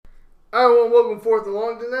All right, well, welcome forth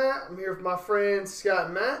along tonight. I'm here with my friends Scott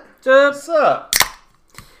and Matt. What's up?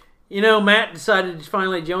 You know, Matt decided to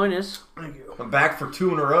finally join us. Thank you. I'm back for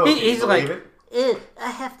 2 in a row. He's like, I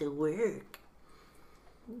have to work.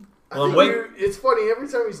 Well, wait. It's funny, every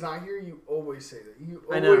time he's not here, you always say that. You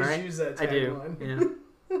always use that tagline. I do.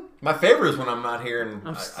 Yeah. My favorite is when I'm not here and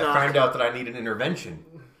I find out that I need an intervention.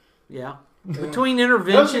 Yeah. Between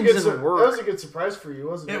interventions and work. That was a good surprise for you,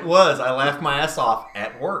 wasn't it? It was. I laughed my ass off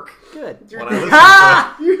at work. Good. When I listened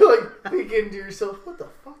to it. You're like thinking to yourself, what the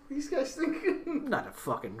fuck are these guys thinking? I'm not a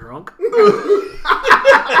fucking drunk.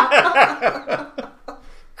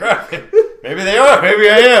 Crap. Maybe they are. Maybe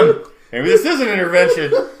I am. Maybe this is an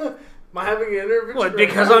intervention. Am I having an intervention? What,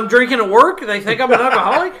 because I'm drinking at work? They think I'm an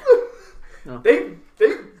alcoholic? No. They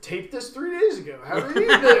taped this 3 days ago. How did he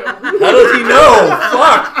know? How does he know?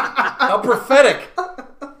 Fuck. How prophetic.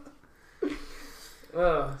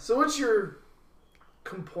 So what's your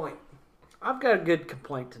complaint? I've got a good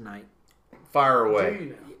complaint tonight. Fire away. Do you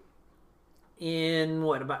know?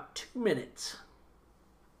 In, about 2 minutes.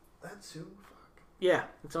 That's soon. Fuck. Yeah,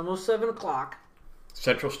 it's almost 7 o'clock.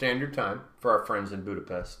 Central Standard Time for our friends in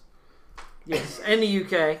Budapest. Yes, and the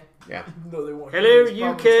UK. Yeah. No, they won't. Hello, It's probably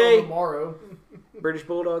UK. till tomorrow. British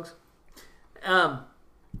Bulldogs. Shut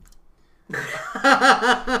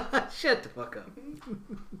the fuck up.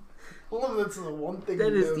 Well, that's the one thing.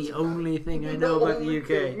 That is the only thing I know about the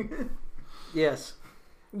UK. Yes.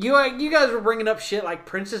 You guys were bringing up shit like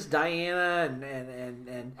Princess Diana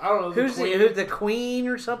and I don't know. who's the queen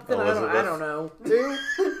or something? I don't know. Dude.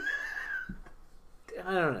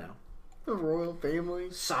 I don't know. The royal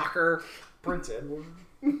family. Soccer. Prince Edward.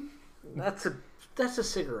 That's a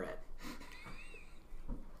cigarette.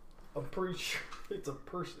 I'm pretty sure it's a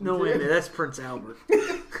person. No way, that's Prince Albert.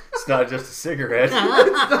 It's not just a cigarette. It's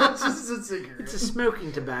not just a cigarette. It's a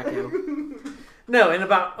smoking tobacco. No, in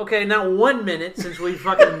about, now 1 minute since we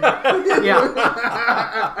fucking,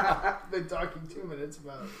 yeah. Been talking 2 minutes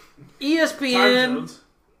about ESPN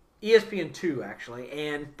 2 actually,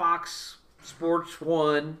 and Fox Sports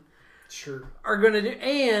 1 are going to do,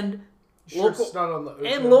 and it's not on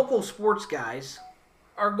the local sports guys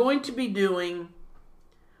are going to be doing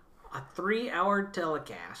a 3-hour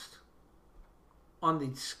telecast on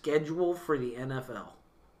the schedule for the NFL.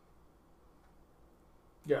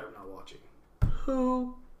 Yeah, I'm not watching.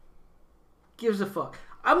 Who gives a fuck?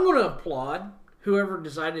 I'm going to applaud whoever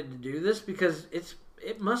decided to do this because it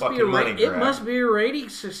must be a rating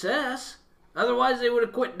success. Otherwise, they would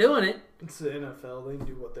have quit doing it. It's the NFL; they can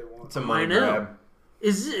do what they want. It's a money grab.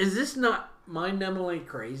 Is this not mind-numbingly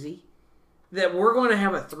crazy that we're going to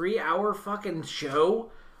have a 3-hour fucking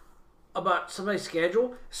show about somebody's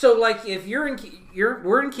schedule? So, like, if we're in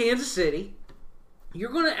Kansas City, you're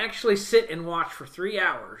going to actually sit and watch for 3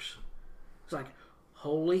 hours. It's like,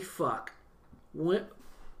 holy fuck.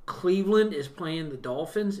 Cleveland is playing the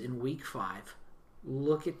Dolphins in week 5.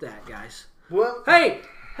 Look at that, guys. Well, hey,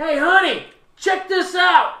 honey, check this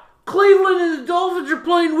out. Cleveland and the Dolphins are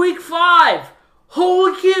playing week 5.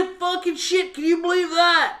 Holy fucking shit, can you believe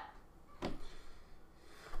that?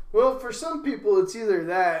 Well, for some people, it's either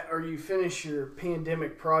that or you finish your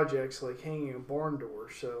pandemic projects like hanging a barn door,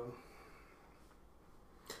 so...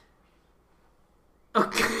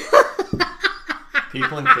 Okay.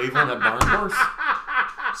 People in Cleveland have barn doors?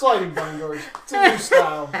 Sliding barn doors. It's a new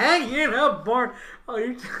style. Hanging a barn... Oh,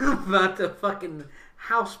 you're talking about the fucking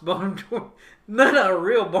house barn door. Not a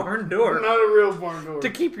real barn door. Not a real barn door. To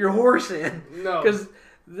keep your horse in. No. Because...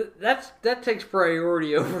 that takes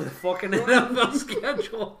priority over the fucking NFL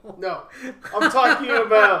schedule. No. I'm talking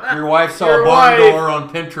about... Your wife saw a barn door on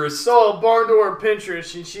Pinterest. Saw a barn door on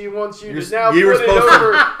Pinterest, and she wants you to now put it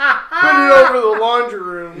over the laundry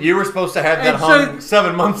room. You were supposed to have that hung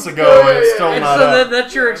 7 months ago, and it's still not up.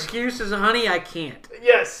 That's your excuse as honey, I can't.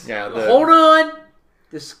 Yes. Yeah. Hold on.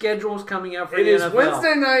 The schedule is coming out for the NFL. It is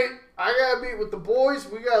Wednesday night. I got to meet with the boys.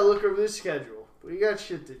 We got to look over this schedule. We got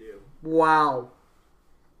shit to do. Wow.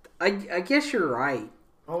 I guess you're right.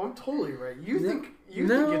 Oh, I'm totally right. You think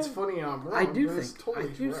it's funny I'm wrong. I do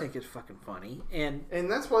think it's fucking funny. And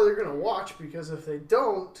that's why they're going to watch, because if they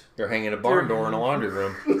don't... They're hanging a barn door in a laundry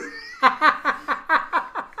room.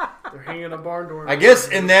 They're hanging a barn door. I guess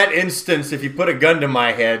in that instance, if you put a gun to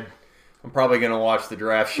my head, I'm probably going to watch the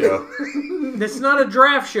draft show. It's not a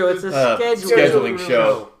draft show. It's a scheduling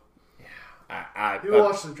show. You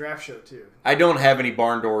watch the draft show too. I don't have any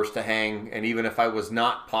barn doors to hang, and even if I was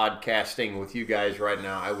not podcasting with you guys right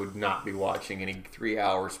now, I would not be watching any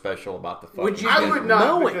 3-hour special about the fucking. I would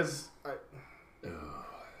not, because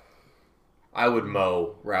I would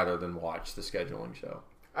mow rather than watch the scheduling show.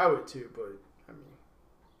 I would too, but I mean,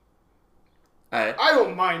 I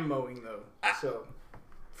don't mind mowing though, so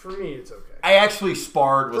for me it's okay. I actually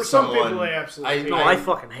sparred with someone. For some people, they absolutely hate it. I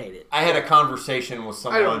fucking hate it. I had a conversation with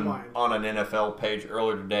someone mind. on an NFL page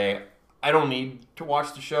earlier today. I don't need to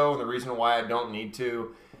watch the show, and the reason why I don't need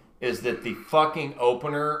to is that the fucking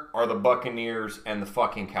opener are the Buccaneers and the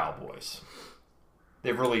fucking Cowboys.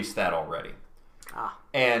 They've released that already.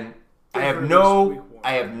 And I have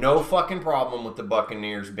no fucking problem with the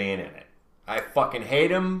Buccaneers being in it. I fucking hate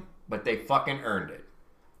them, but they fucking earned it.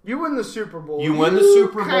 You win the Super Bowl. You win the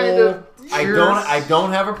Super Bowl. I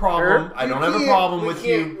don't have a problem. Sure. I don't have a problem with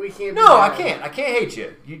you. We can't. No, I can't. I can't hate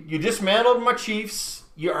you. You dismantled my Chiefs.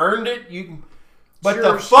 You earned it. But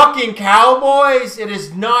the fucking Cowboys, it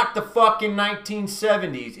is not the fucking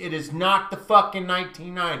 1970s. It is not the fucking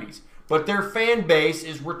 1990s. But their fan base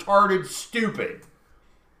is retarded stupid.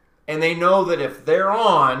 And they know that if they're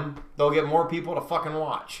on, they'll get more people to fucking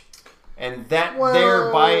watch. And that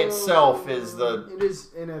there by itself is the... It is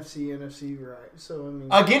NFC, right. So, I mean...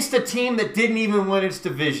 Against a team that didn't even win its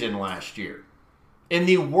division last year. In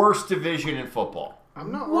the worst division in football.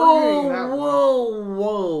 I'm not arguing that one.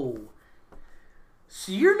 Whoa.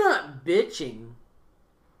 So you're not bitching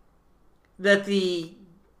that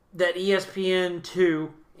that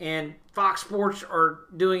ESPN2 and Fox Sports are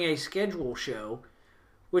doing a schedule show,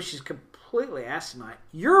 which is completely asinine.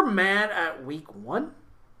 You're mad at week 1?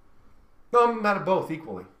 No, I'm mad at both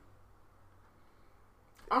equally.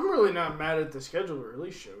 I'm really not mad at the schedule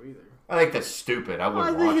release show either. I think that's stupid. I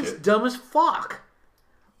wouldn't watch it. I think it's dumb as fuck.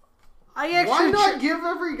 Why not give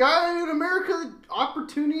every guy in America the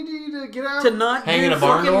opportunity to get out? To not hang in a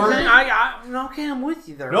barn door? Okay, I'm with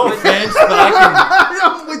you there. No offense, but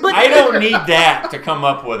I don't need that to come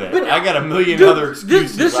up with it. I got a million other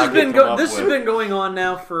excuses. This has been going on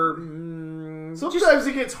now for. Sometimes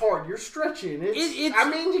it gets hard. You're stretching. I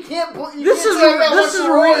mean, you can't. This is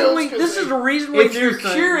a reasonably. If you're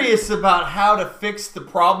curious about how to fix the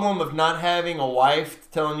problem of not having a wife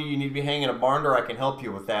telling you need to be hanging a barn door, I can help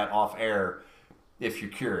you with that off air. If you're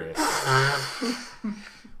curious, because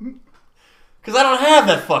I don't have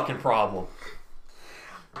that fucking problem.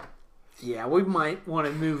 Yeah, we might want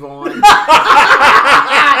to move on.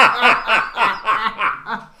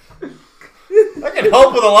 I can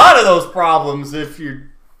help with a lot of those problems if your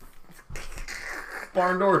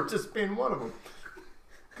barn door just being one of them.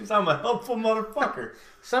 Because I'm a helpful motherfucker.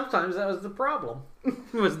 Sometimes that was the problem.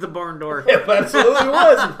 Was the barn door. It absolutely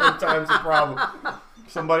was sometimes a problem.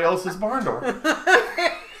 Somebody else's barn door.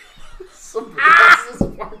 Somebody else's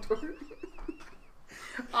barn door.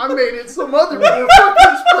 I made it some other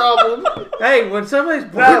motherfucker's problem. Hey, when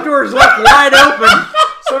somebody's barn door is left wide open...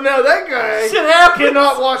 So now that guy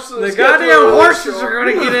cannot watch the goddamn horses are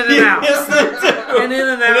going to get in and out. Yes, they do. And in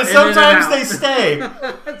and out. And sometimes they stay.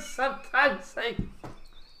 Sometimes they...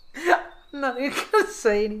 I'm not even going to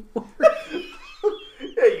say anymore.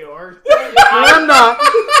 Yeah, you are. I'm not.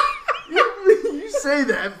 You say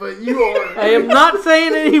that, but you are. I am not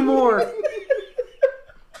saying anymore.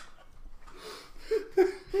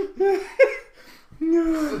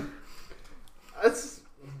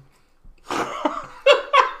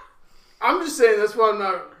 I'm just saying that's why I'm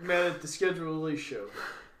not mad at the schedule release show.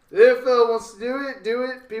 The NFL wants to do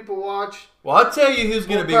it. People watch. Well, I'll tell you who's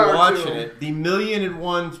going to be watching it. The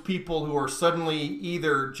 1,000,001 people who are suddenly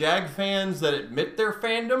either Jag fans that admit their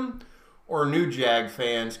fandom or new Jag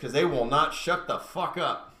fans because they will not shut the fuck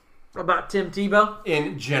up. About Tim Tebow?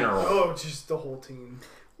 In general. Oh, just the whole team.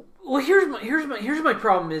 Well, here's my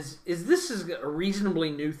problem is this is a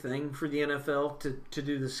reasonably new thing for the NFL to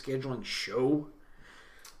do the scheduling show.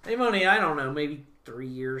 They've only, I don't know, maybe 3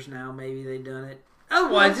 years now, maybe they've done it.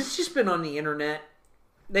 Otherwise, it's just been on the internet.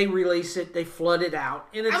 They release it, they flood it out,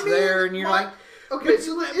 and it's there, and you're like... Okay,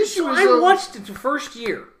 so the issue is... I watched it the first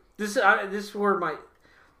year. This is where my...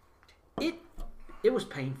 It was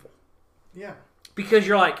painful. Yeah. Because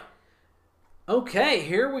you're like, okay,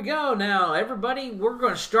 here we go now. Everybody, we're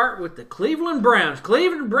going to start with the Cleveland Browns.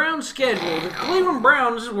 Cleveland Browns schedule. The Cleveland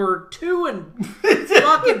Browns were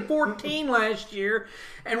 2-14 last year.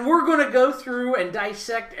 And we're going to go through and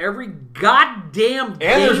dissect every goddamn game.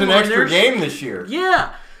 And there's an extra game this year.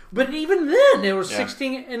 Yeah. But even then, it was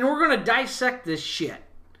 16. And we're going to dissect this shit.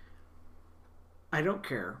 I don't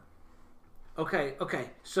care. Okay.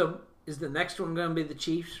 So... is the next one going to be the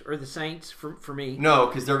Chiefs or the Saints for me? No,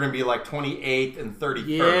 because they're going to be like 28th and 31st.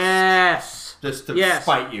 Yes. Just to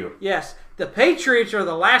spite you. Yes. The Patriots are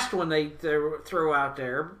the last one they throw out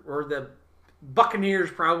there, or the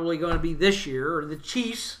Buccaneers probably going to be this year, or the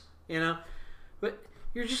Chiefs, But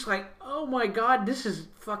you're just like, oh my God, this is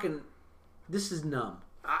numb.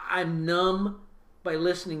 I'm numb by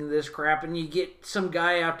listening to this crap, and you get some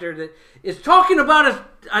guy out there that is talking about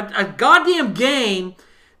a goddamn game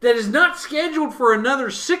that is not scheduled for another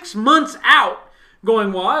 6 months out,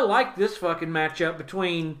 going, well, I like this fucking matchup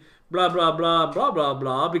between blah, blah, blah, blah, blah,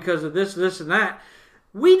 blah, because of this, this, and that.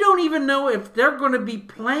 We don't even know if they're going to be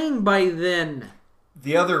playing by then.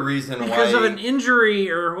 The other reason because why of an injury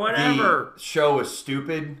or whatever. The show is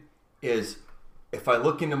stupid is if I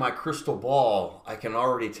look into my crystal ball, I can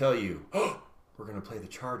already tell you, oh, we're going to play the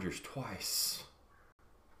Chargers twice.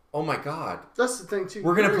 Oh my God. That's the thing too.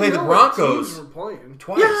 We're going to play the Broncos twice.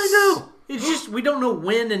 Yeah, I know. It's just we don't know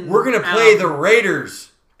when and we're going to play the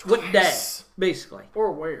Raiders twice. What day, basically.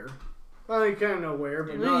 Or where. Well, you kind of know where,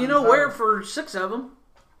 but you know where for 6 of them.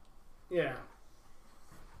 Yeah.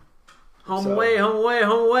 Home away, home away,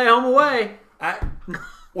 home away, home away.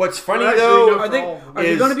 What's funny though, are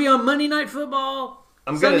they going to be on Monday Night Football?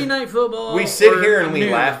 Sunday Night Football? We sit here and we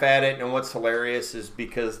laugh at it, and what's hilarious is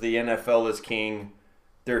because the NFL is king,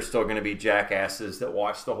 there's still going to be jackasses that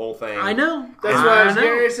watch the whole thing. I know. That's what I was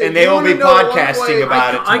going to say. And they will be podcasting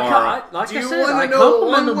about it tomorrow. Do you want to know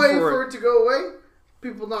one way for it to go away?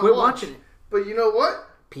 People not watching it. But you know what?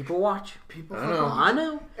 People watch. People I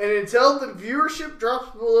know. And until the viewership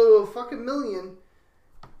drops below 1 million,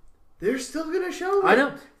 they're still gonna show it. I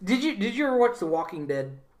know. Did you ever watch The Walking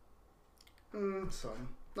Dead? Some.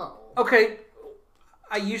 Not all. Okay.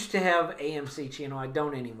 I used to have AMC channel. I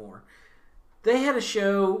don't anymore. They had a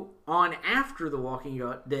show on after The Walking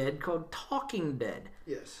Dead called Talking Dead.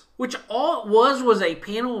 Yes. Which all it was a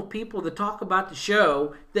panel of people that talk about the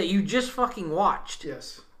show that you just fucking watched.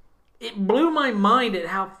 Yes. It blew my mind at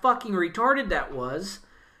how fucking retarded that was.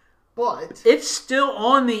 But it's still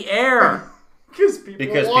on the air. Because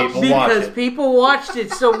people watched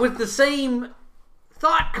it. So with the same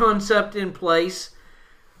thought concept in place,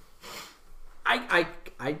 I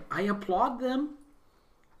applaud them.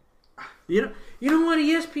 You know what?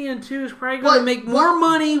 ESPN2 is probably going to make more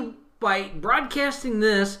money by broadcasting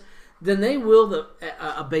this than they will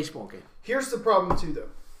a baseball game. Here's the problem too,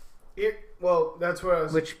 though. Well, that's what I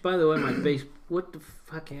was... Which, by the way, what the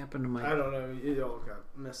fuck happened to my... I don't know. It all got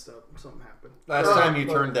messed up. Something happened. Last time you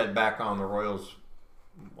turned that back on, the Royals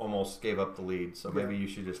almost gave up the lead. So maybe you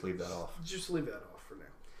should just leave that off. Just leave that off for now.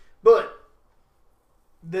 But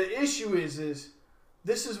the issue is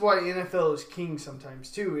this is why NFL is king sometimes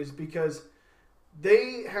too, is because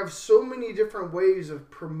they have so many different ways of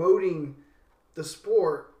promoting the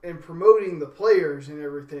sport and promoting the players and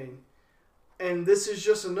everything. And this is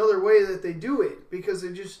just another way that they do it because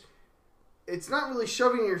it's not really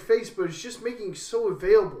shoving in your face, but it's just making it so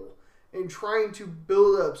available and trying to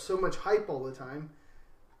build up so much hype all the time.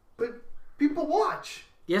 But people watch.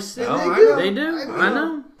 Yes, they do. They do. I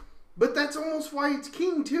know. But that's almost why it's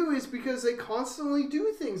king too, is because they constantly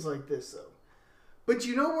do things like this though. But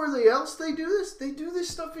you know where else they do this? They do this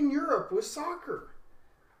stuff in Europe with soccer.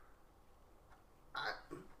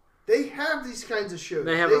 They have these kinds of shows.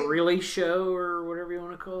 They have a release show or whatever you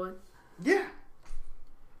want to call it. Yeah.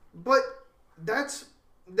 But that's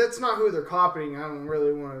not who they're copying. I don't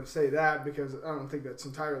really want to say that because I don't think that's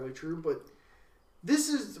entirely true. But this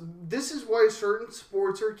is why certain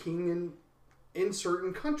sports are king in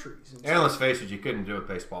certain countries. And let's face it, you couldn't do it with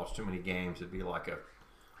baseball. It's too many games. It'd be like a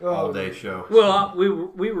all-day show. Well,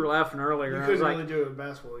 we were laughing earlier. You couldn't really do it with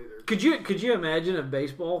basketball either. Could you imagine if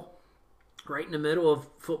baseball, right in the middle of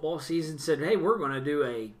football season, said, "Hey, we're going to do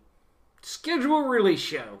a schedule release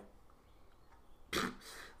show"?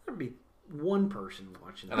 There'd be one person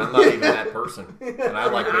watching that. And I'm not even that person. And I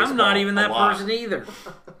like baseball. I'm not even that person either.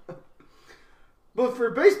 But for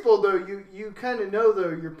baseball, though, you kind of know, though,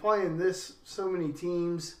 you're playing this so many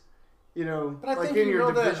teams, you know, but I think you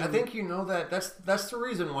know that. I think you know that. That's the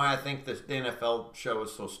reason why I think the NFL show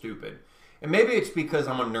is so stupid. And maybe it's because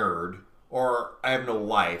I'm a nerd or I have no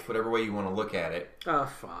life, whatever way you want to look at it. Oh,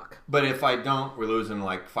 fuck. But if I don't, we're losing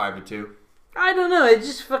like 5-2. I don't know. It's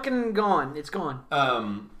just fucking gone. It's gone.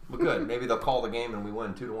 Well, good. Maybe they'll call the game and we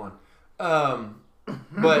win 2-1.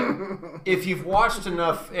 But if you've watched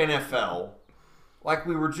enough NFL, like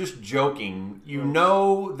we were just joking, you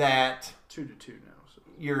know that 2-2 now. So.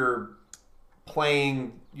 You're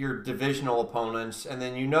playing your divisional opponents, and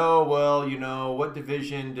then you know what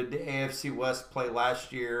division did the AFC West play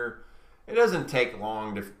last year. It doesn't take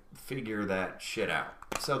long to figure that shit out.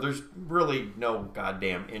 So there's really no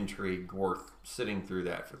goddamn intrigue worth sitting through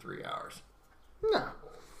that for 3 hours. No.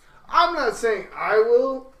 I'm not saying I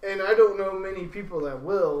will, and I don't know many people that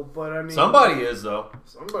will, but I mean... Somebody is, though.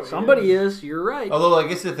 Somebody is. You're right. Although, I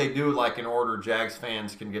guess if they do, like, in order, Jags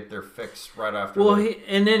fans can get their fix right after. Well,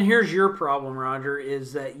 and then here's your problem, Roger,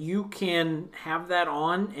 is that you can have that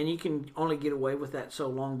on, and you can only get away with that so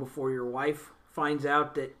long before your wife finds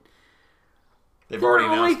out that they've already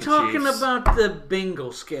announced only the talking Chiefs. about the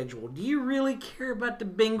Bengals schedule. Do you really care about the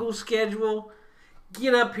Bengals schedule?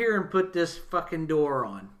 Get up here and put this fucking door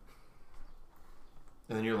on.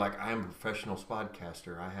 And then you're like, I am a professional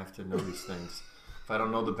spodcaster. I have to know these things. If I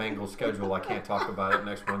don't know the Bengals schedule, I can't talk about it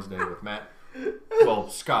next Wednesday with Matt. Well,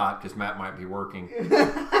 Scott, because Matt might be working.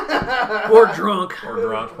 Or drunk. Or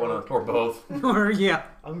drunk, or both. Or, yeah.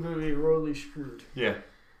 I'm going to be royally screwed. Yeah.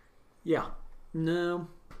 Yeah. No,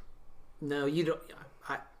 you don't.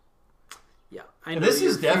 I know This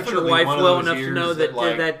is your future definitely wife one of well those enough to years know that,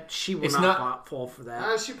 like, that she will it's not fall for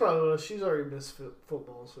that. She probably will. She's already missed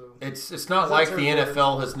football, so... It's not That's like her the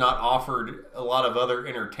fault. NFL has not offered a lot of other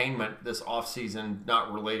entertainment this offseason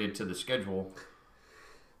not related to the schedule.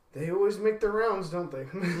 They always make their rounds, don't they?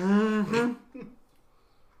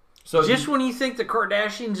 So Just when you think the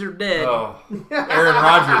Kardashians are dead. Oh, Aaron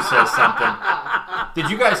Rodgers says something. Did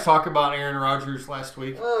you guys talk about Aaron Rodgers last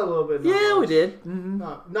week? A little bit. Yeah, we did. Mm-hmm.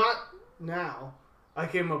 Not now. I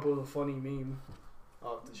came up with a funny meme.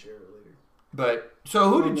 I'll have to share it later. But so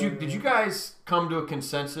who did you guys come to a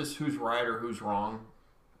consensus who's right or who's wrong?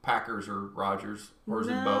 Packers or Rodgers, or is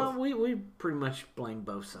it both? We pretty much blame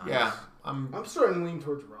both sides. Yeah, I'm starting to lean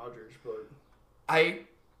towards Rodgers, but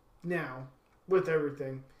now with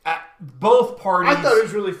everything, both parties. I thought it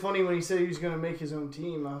was really funny when he said he was going to make his own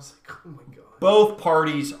team. I was like, oh my god. Both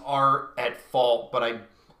parties are at fault, but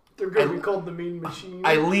they're going to be called the Mean Machine.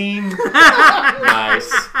 I lean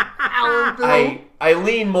nice. I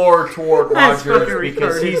lean more toward That's Rodgers fucking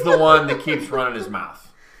because retarded. he's the one that keeps running his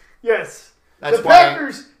mouth. Yes, That's the why.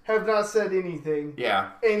 Packers have not said anything.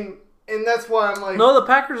 Yeah, and that's why I'm like, No, the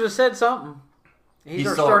Packers have said something. He's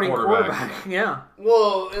our still our starting quarterback. quarterback. Yeah.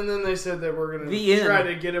 well, and then they said that we're going The to try end.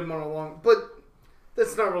 to get him on a long, but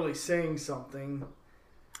that's not really saying something.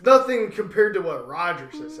 Nothing compared to what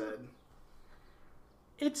Rodgers has said.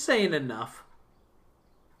 It's saying enough.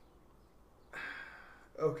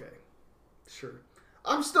 Okay, sure.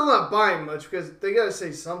 I'm still not buying much because they got to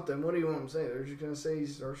say something. What do you want them to say? They're just going to say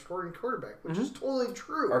he's our starting quarterback, which is totally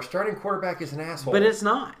true. our starting quarterback is an asshole. But it's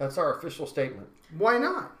not. That's our official statement. Why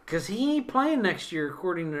not? Because he ain't playing next year,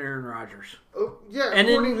 according to Aaron Rodgers. Oh, yeah. And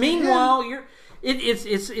according then, to meanwhile, him,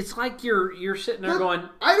 it's like you're sitting there look, going,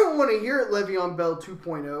 I don't want to hear it, Le'Veon Bell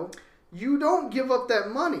 2.0. You don't give up that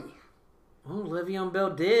money. "Oh, Le'Veon Bell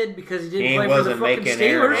did because he didn't He play for the wasn't fucking making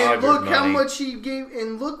Aaron Steelers." Rodgers And look how money. much he gave,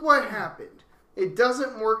 and look what happened. It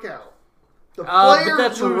doesn't work out. The But player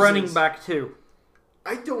that's loses. a running back too.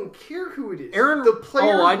 I don't care who it is. Aaron, the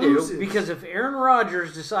player I loses. do, because if Aaron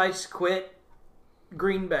Rodgers decides to quit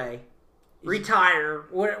Green Bay, retire,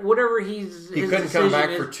 whatever He his couldn't come decision back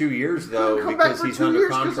is, for 2 years couldn't though come back because for he's 2 under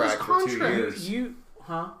years 'cause his contract for 2 contract. years.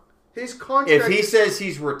 His contract. If he is- says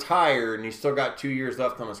he's retired and he's still got 2 years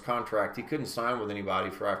left on his contract, he couldn't sign with anybody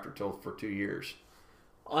for 2 years.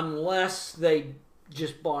 unless they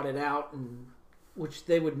just bought it out, and which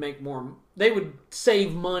they would make more. They would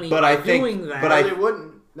save money But by I think- doing that. but No, they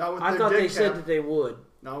wouldn't. Not with I their thought dead they said cap. that they would.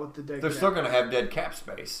 Not with the dead They're cap. still going to have dead cap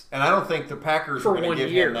space, and I don't think the Packers For are going 1 to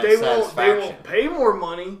give year. him that They satisfaction. won't pay more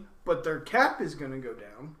money, but their cap is going to go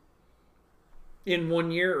down. In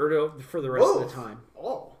 1 year or for the rest of the time.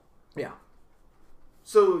 All. Yeah.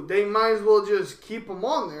 So they might as well just keep him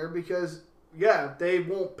on there because, yeah, they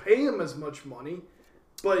won't pay him as much money.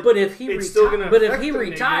 But if he it's still gonna but if affect he them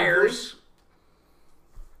retires,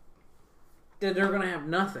 then they're going to have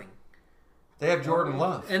nothing, They have Jordan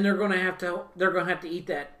Love. and they're going to have to eat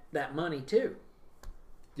that money too.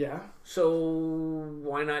 yeah. So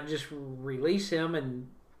why not just release him and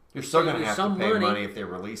You're still going to Maybe have to some pay money. money if they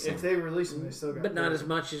release him. If they release him, they still got. but not as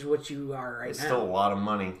much as what you are right It's now. still a lot of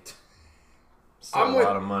money. Still I'm a with-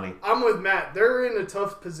 lot of money. I'm with Matt. They're in a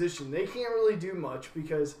tough position. They can't really do much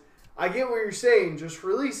because I get what you're saying. Just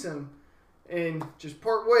release him and just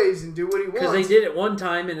part ways and do what he wants. Because they did it one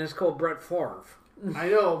time, and it's called Brett Favre. I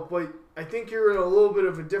know, but I think you're in a little bit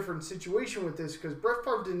of a different situation with this because Brett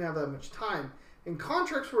Favre didn't have that much time, and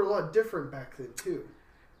contracts were a lot different back then too.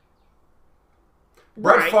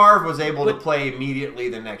 Brett Favre was able to play immediately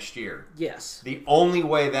the next year. Yes. The only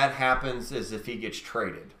way that happens is if he gets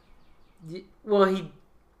traded. Well, he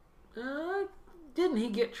didn't he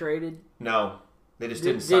get traded? No, they just Did-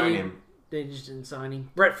 didn't did sign he? him. They just didn't sign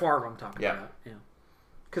him. Brett Favre, I'm talking Yeah. about. Yeah.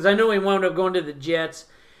 Because I know he wound up going to the Jets.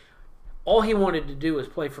 all he wanted to do was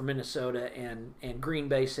play for Minnesota, and Green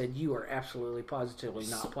Bay said, "You are absolutely positively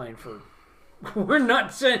not playing for. We're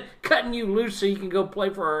not cutting you loose so you can go play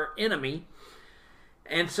for our enemy."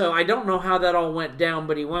 And so I don't know how that all went down,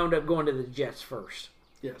 but he wound up going to the Jets first.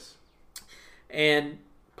 Yes. And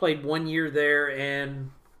played 1 year there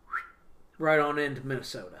and right on into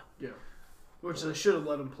Minnesota. Yeah. Which they should have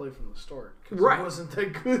let him play from the start. Right. He wasn't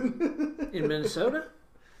that good. In Minnesota?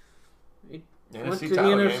 He went to the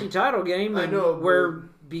title NFC game. title game. I know, where,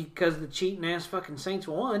 because the cheating ass fucking Saints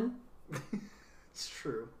won. It's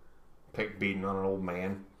true. Pick beating on an old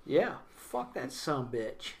man. Yeah. Fuck that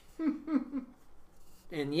sumbitch.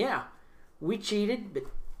 And yeah, we cheated, but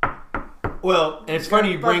Well, and it's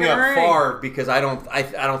funny you bring fucking up ring. Favre because I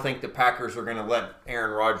don't think the Packers are going to let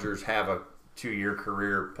Aaron Rodgers have a 2-year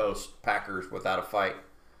career post Packers without a fight.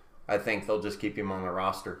 I think they'll just keep him on the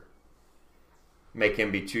roster. Make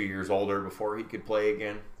him be 2 years older before he could play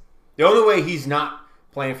again. The only way he's not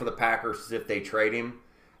playing for the Packers is if they trade him.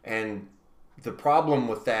 And the problem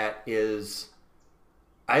with that is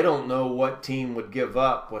I don't know what team would give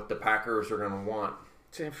up what the Packers are going to want.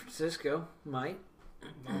 San Francisco might.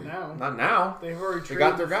 Not now. Not now. They've already They traded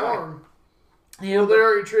got the their guy. farm. Yeah, Well, they but,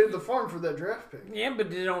 already traded the farm for that draft pick. yeah,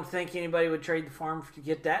 but you don't think anybody would trade the farm to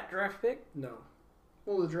get that draft pick? No.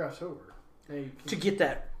 Well, the draft's over. Hey, To get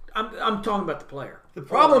that. I'm talking about the player. The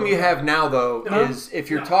problem you have now, though, No. is if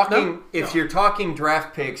you're No. talking No. you're talking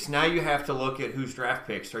draft picks, now you have to look at whose draft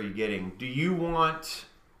picks are you getting. Do you want?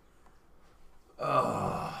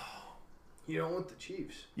 you don't want the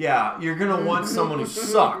Chiefs. Yeah, you're gonna want someone who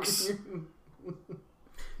sucks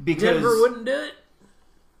because Denver wouldn't do it.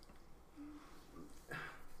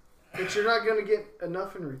 But you're not going to get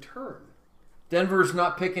enough in return. Denver's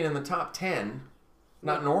not picking in the top 10,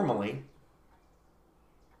 not normally.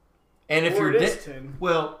 And if Or you're it is 10.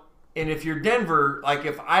 well, and if you're Denver, like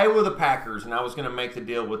if I were the Packers and I was going to make the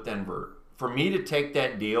deal with Denver, for me to take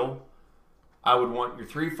that deal, I would want your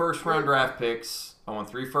 3 first-round draft picks. I want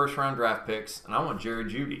 3 first-round draft picks, and I want Jerry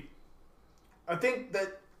Jeudy. I think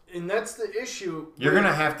that, and that's the issue. You're going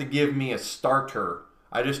to have to give me a starter.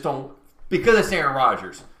 I just don't, because it's Aaron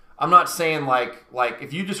Rodgers. I'm not saying like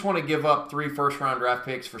if you just want to give up 3 first-round draft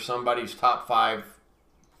picks for somebody's top 5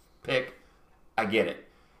 pick, I get it.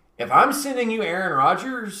 If I'm sending you Aaron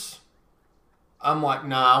Rodgers, I'm like,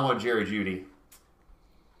 nah, I want Jerry Jeudy.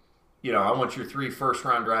 You know, I want your 3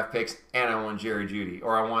 first-round draft picks, and I want Jerry Jeudy.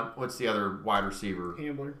 Or I want, what's the other wide receiver?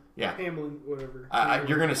 Hambler. Yeah. Hamlin, whatever.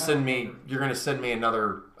 You're gonna send me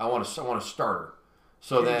another. I want a starter.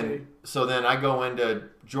 So then I go into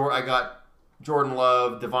I got Jordan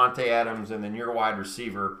Love, Devontae Adams, and then your wide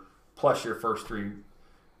receiver plus your first 3.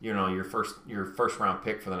 You know, your first round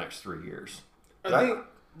pick for the next 3 years. I think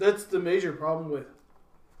that's the major problem with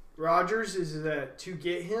Rodgers is that to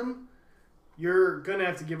get him, you're going to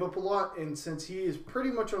have to give up a lot. And since he is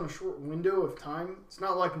pretty much on a short window of time, it's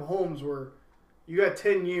not like Mahomes where you got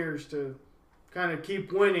 10 years to kind of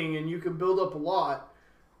keep winning and you can build up a lot.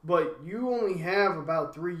 But you only have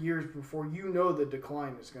about 3 years before you know the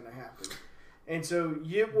decline is going to happen. And so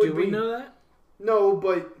it would Do we know that? No,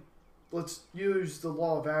 but let's use the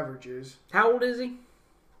law of averages. How old is he?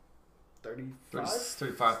 35?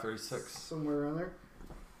 35, 36. Somewhere around there.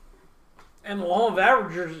 And the law of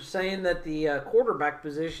averages is saying that the quarterback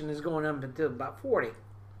position is going up until about 40.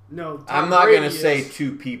 No, Tom I'm not Brady going to say is-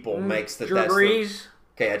 2 people makes that. Drew That's Brees.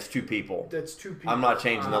 okay, that's 2 people. That's 2 people. I'm not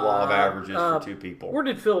changing the law of averages for 2 people. Where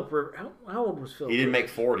did Philip Rivers... How old was Philip He didn't Rivers? make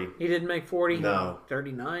 40, He didn't make 40? No.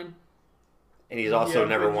 39? and he's also Yeah,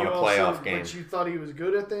 never but won a you playoff game. But you thought he was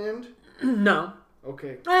good at the end? No.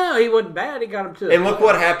 Okay. Well, he wasn't bad. He got him to the And look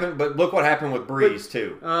what happened. But look what happened with Breeze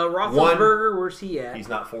too. Roethlisberger, where's he at? He's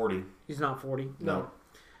not 40. He's not 40. No.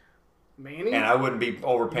 Manning? And I wouldn't be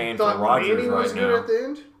overpaying You for thought Rodgers Manning was right good now. at the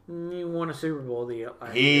end? He won a Super Bowl the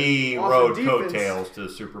last year. He Off rode of defense. coattails to the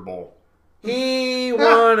Super Bowl. He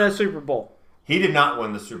won a Super Bowl. He did not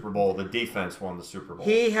win the Super Bowl. The defense won the Super Bowl.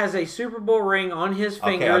 He has a Super Bowl ring on his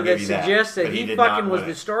Okay, finger I'll give that you that, suggests that but he he did fucking not was win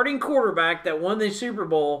the it. starting quarterback that won the Super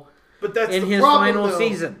Bowl But that's in the his problem, final though,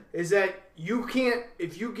 season. is that you can't,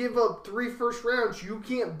 if you give up 3 first rounds, you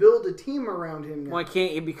can't build a team around him now. Why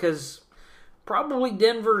can't you? Because probably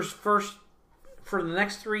Denver's first, for the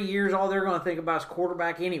next 3 years, all they're going to think about is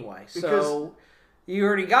quarterback anyway. So you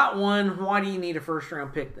already got one. Why do you need a first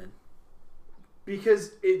round pick then?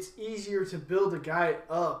 Because it's easier to build a guy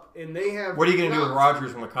up, and they have... What are you going to do with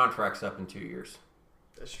Rodgers when the contract's up in 2 years?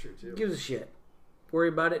 That's true, too. Who gives a shit? Worry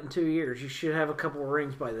about it in 2 years. You should have a couple of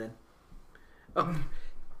rings by then. Oh,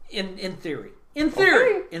 in theory. In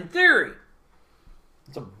theory. Okay. In theory.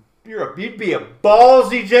 You'd be a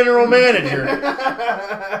ballsy general manager.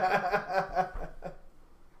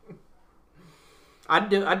 I'd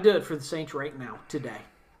do it for the Saints right now, today.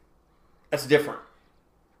 That's different.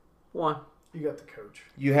 Why? You got the coach.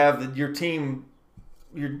 You have your team.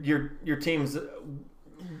 Your team's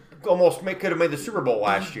almost could have made the Super Bowl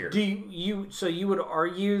last year. So you would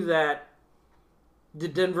argue that the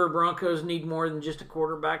Denver Broncos need more than just a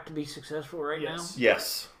quarterback to be successful right now?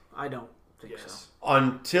 Yes. I don't think so.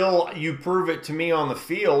 Until you prove it to me on the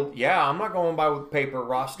field, yeah, I'm not going by with paper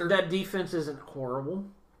roster. That defense isn't horrible.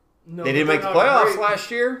 No, they didn't make the playoffs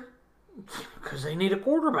last year because they need a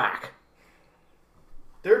quarterback.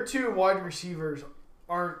 Their 2 wide receivers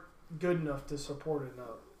aren't good enough to support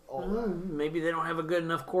all that. Maybe they don't have a good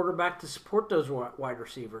enough quarterback to support those wide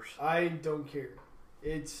receivers. I don't care.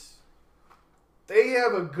 They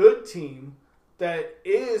have a good team that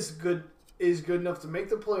is good enough to make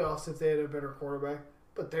the playoffs if they had a better quarterback,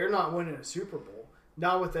 but they're not winning a Super Bowl.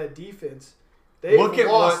 Not with that defense. They've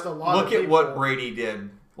lost a lot of people. Look at what Brady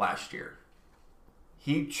did last year.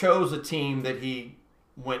 He chose a team that he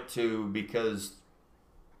went to because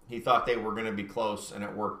he thought they were going to be close, and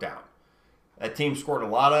it worked out. That team scored a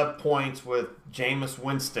lot of points with Jameis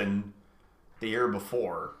Winston the year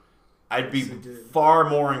before. I'd be far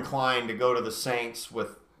more inclined to go to the Saints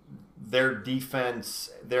with their defense,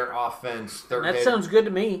 their offense, sounds good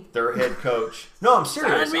to me. Their head coach. No, I'm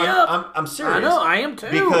serious. Sign me up. I'm serious. I know, I am too.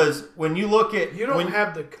 Because when you look at you don't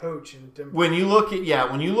have the coach in Denver. When you look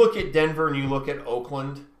at Denver and you look at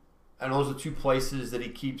Oakland, and those are 2 places that he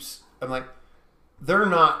keeps. I'm like, they're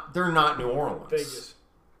not New Orleans.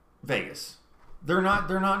 Vegas. They're not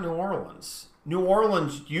New Orleans. New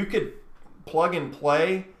Orleans, you could plug and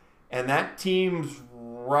play, and that team's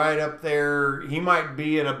right up there. He might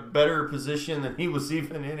be in a better position than he was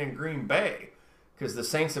even in Green Bay, because the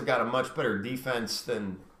Saints have got a much better defense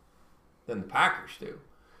than the Packers do.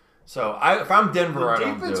 So if I'm Denver, I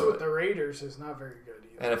don't do it. The defense with the Raiders is not very good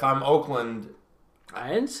either. And if I'm Oakland, I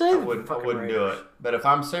didn't say I wouldn't do it. But if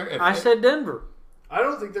I'm I said Denver. I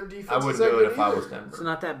don't think their defense. I wouldn't do it if I was Denver. It's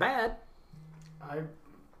not that bad. I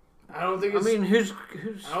don't think. It's, who's?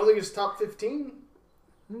 I don't think it's top 15.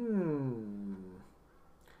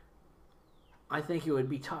 I think it would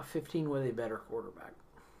be top 15 with a better quarterback.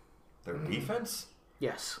 Their defense?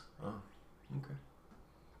 Yes. Oh, okay.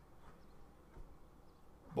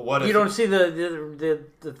 But what if you don't see the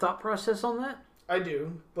thought process on that? I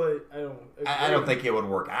do, but I don't. I don't think it would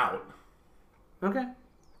work out. Okay.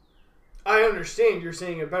 I understand you're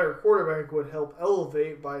saying a better quarterback would help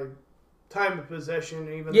elevate by time of possession,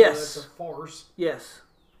 even though that's a farce. Yes.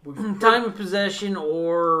 Time of possession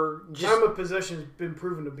or just... Time of possession has been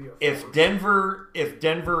proven to be a farce. If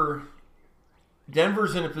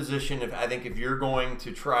Denver's in a position, I think if you're going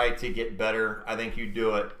to try to get better, I think you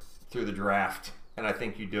do it through the draft. And I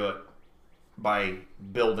think you do it by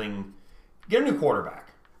get a new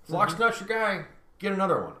quarterback. If Locke's not your guy, get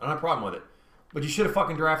another one. I don't have a problem with it. But you should have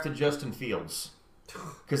fucking drafted Justin Fields.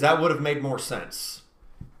 Because that would have made more sense.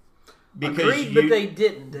 Agreed, but they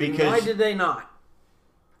didn't. Why did they not?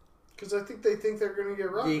 Because I think they think they're going to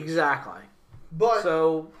get Rodgers. Exactly. But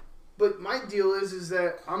my deal is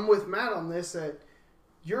that I'm with Matt on this, that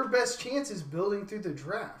your best chance is building through the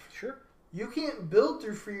draft. Sure. You can't build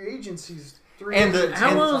through free agencies.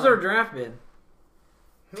 How well has their draft been?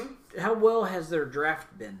 How well has their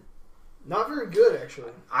draft been? Not very good,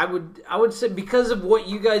 actually. I would say because of what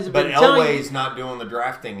you guys have been telling me. But Elway's not doing the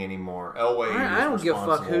drafting anymore. I don't give a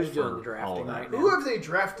fuck who's doing the drafting right now. Who have they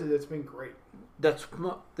drafted that's been great? That's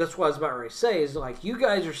what I was about to say. Is like you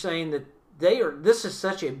guys are saying that this is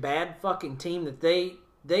such a bad fucking team that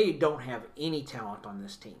they don't have any talent on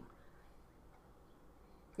this team.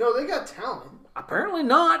 No, they got talent. Apparently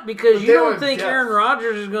not, because you don't think Aaron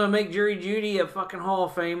Rodgers is going to make Jerry Jeudy a fucking Hall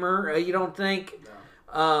of Famer. You don't think...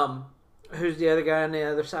 No. Who's the other guy on the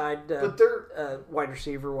other side? But they're wide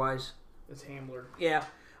receiver wise. It's Hamler. Yeah.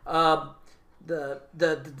 The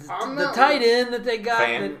tight end that they got,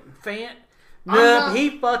 Fant. No,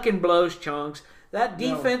 he fucking blows chunks. That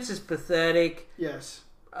defense is pathetic. Yes.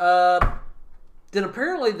 Then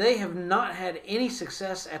apparently they have not had any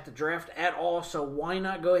success at the draft at all. So why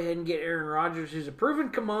not go ahead and get Aaron Rodgers, who's a proven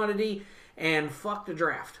commodity, and fuck the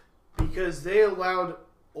draft? Because they allowed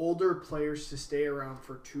older players to stay around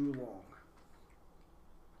for too long.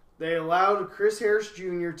 They allowed Chris Harris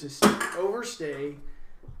Jr. to overstay.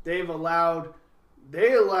 They allowed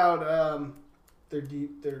their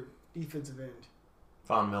defensive end,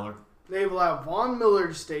 Von Miller. They've allowed Von Miller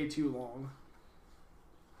to stay too long.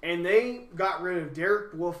 And they got rid of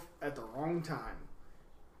Derek Wolfe at the wrong time.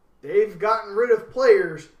 They've gotten rid of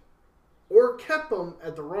players or kept them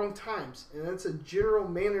at the wrong times, and that's a general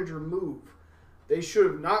manager move. They should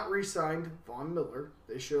have not re-signed Von Miller.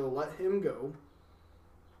 They should have let him go.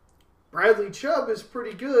 Bradley Chubb is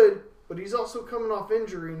pretty good, but he's also coming off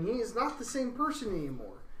injury, and he is not the same person anymore.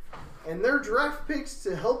 And their draft picks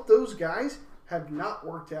to help those guys have not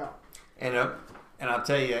worked out. And I'll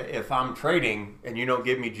tell you, if I'm trading and you don't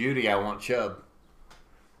give me Judy, I want Chubb.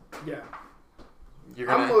 Yeah.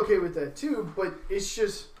 I'm okay with that too, but it's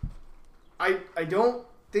just I don't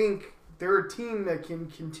think they're a team that can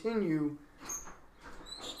continue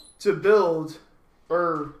to build,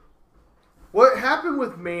 or what happened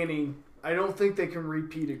with Manning, I don't think they can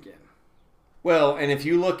repeat again. Well, and if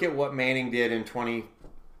you look at what Manning did in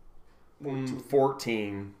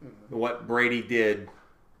 2014, what Brady did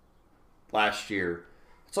last year,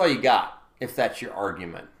 that's all you got, if that's your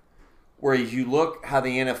argument. Whereas you look how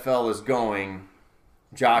the NFL is going,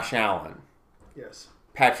 Josh Allen. Yes.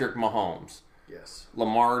 Patrick Mahomes. Yes.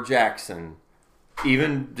 Lamar Jackson.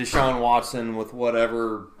 Even Deshaun Watson with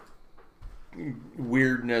whatever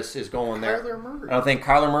weirdness is going there. Kyler Murray. I don't think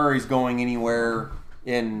Kyler Murray's going anywhere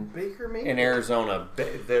in Baker in Arizona.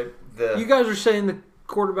 You guys are saying the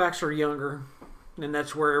quarterbacks are younger, and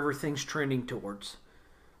that's where everything's trending towards.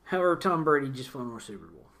 However, Tom Brady just won more Super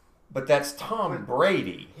Bowl. But that's Tom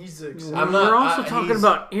Brady. He's We're also talking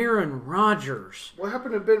about Aaron Rodgers. What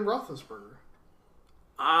happened to Ben Roethlisberger?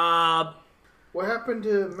 What happened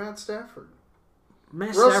to Matt Stafford?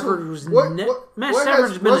 Matt Stafford was Matt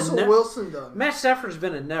Stafford's been Russell Wilson done? Matt Stafford's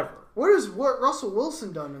been a never. What Russell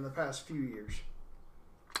Wilson done in the past few years?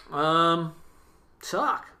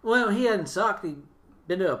 Suck. Well, he hadn't sucked. He'd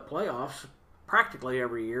been to playoffs practically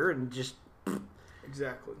every year and just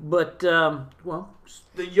exactly. But the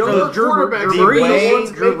younger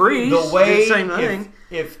quarterbacks, Drew Brees, the way same thing.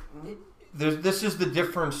 If this is the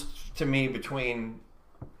difference to me between,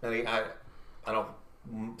 I don't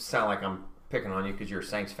sound like I'm picking on you because you're a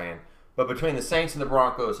Saints fan, but between the Saints and the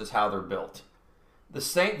Broncos is how they're built.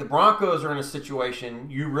 The Broncos are in a situation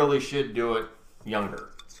you really should do it younger.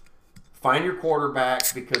 Find your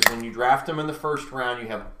quarterback, because when you draft them in the first round, you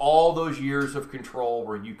have all those years of control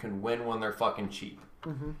where you can win when they're fucking cheap.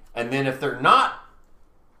 Mm-hmm. And then if they're not,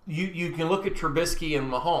 you can look at Trubisky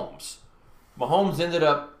and Mahomes. Mahomes ended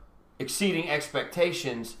up exceeding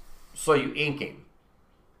expectations, so you ink him.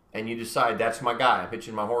 And you decide, that's my guy. I'm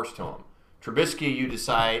pitching my horse to him. Trubisky, you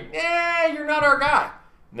decide, you're not our guy.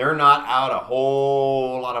 They're not out a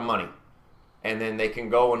whole lot of money. And then they can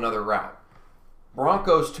go another route.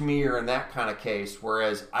 Broncos, to me, are in that kind of case,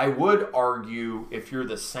 whereas I would argue if you're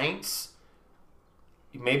the Saints,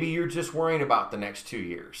 maybe you're just worrying about the next 2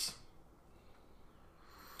 years.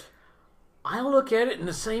 I look at it in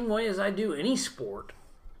the same way as I do any sport.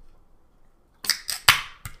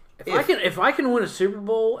 If I can win a Super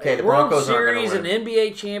Bowl, a World Series, an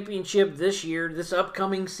NBA championship this year, this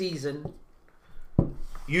upcoming season.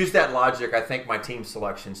 Use that logic. I think my team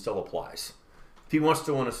selection still applies. If he wants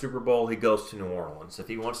to win a Super Bowl, he goes to New Orleans. If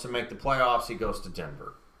he wants to make the playoffs, he goes to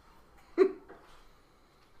Denver.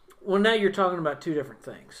 Well, now you're talking about two different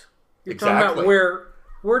things. You're exactly. talking about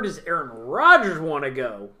where does Aaron Rodgers want to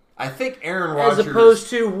go? I think Aaron Rodgers... As opposed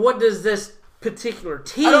to what does this particular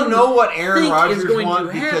team I don't know what Aaron Rodgers going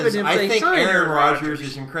wants, to happen because if I they think sign Aaron Rodgers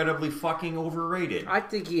is incredibly fucking overrated. I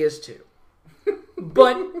think he is too.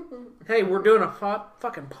 But, hey, we're doing a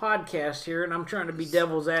fucking podcast here, and I'm trying to be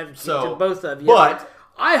devil's advocate to both of you. But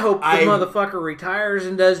I hope the motherfucker retires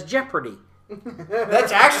and does Jeopardy.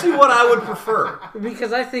 That's actually what I would prefer.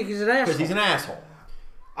 Because I think he's an asshole. Because he's an asshole.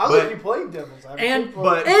 I like you playing devil's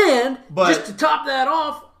advocate. And just to top that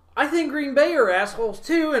off, I think Green Bay are assholes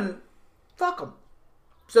too, and fuck them.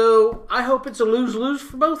 So I hope it's a lose-lose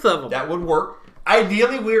for both of them. That would work.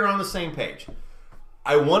 Ideally, we are on the same page.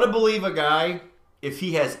 I want to believe a guy, if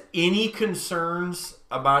he has any concerns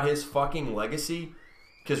about his fucking legacy,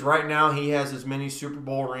 because right now he has as many Super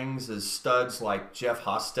Bowl rings as studs like Jeff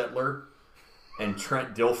Hostetler and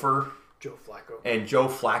Trent Dilfer. Joe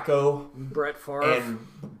Flacco. Brett Favre. And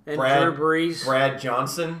Drew Brees. Brad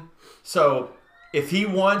Johnson. So if he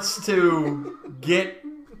wants to get...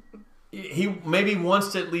 He maybe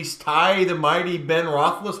wants to at least tie the mighty Ben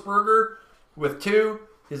Roethlisberger with 2.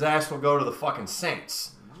 His ass will go to the fucking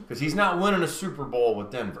Saints. Because he's not winning a Super Bowl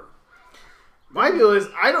with Denver. My deal is,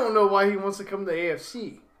 I don't know why he wants to come to the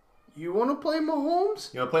AFC. You want to play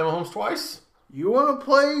Mahomes? You want to play Mahomes twice? You want to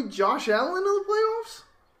play Josh Allen in the playoffs?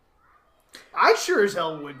 I sure as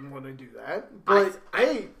hell wouldn't want to do that. But,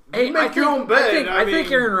 make your own bet. I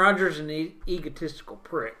think Aaron Rodgers is an egotistical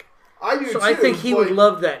prick. I do too. So I think he would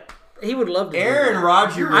love that. He would love to Aaron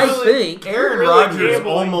Rodgers. I think Aaron Rodgers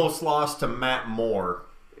almost lost to Matt Moore.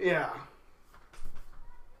 Yeah.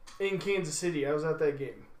 In Kansas City. I was at that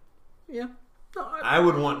game. Yeah. No, I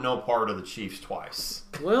would want no part of the Chiefs twice.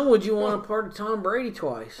 Well, would you want a part of Tom Brady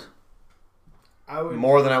twice? I would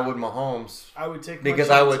More than I would Mahomes. I would take Because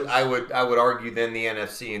my I chances. would argue then the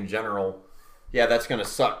NFC in general, yeah, that's going to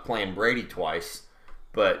suck playing Brady twice.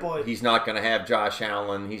 But he's not going to have Josh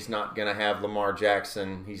Allen. He's not going to have Lamar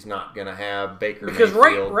Jackson. He's not going to have Baker Because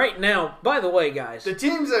Mayfield. right now, by the way, guys, The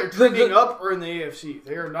teams that are trending up are in the AFC.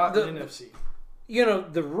 They are not in the NFC. You know,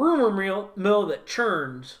 the rumor mill that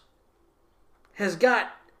churns has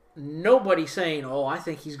got nobody saying, "Oh, I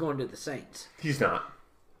think he's going to the Saints." He's not.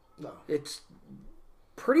 No. It's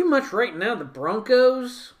pretty much right now the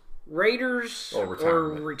Broncos, Raiders, Or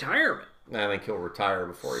retirement. I think he'll retire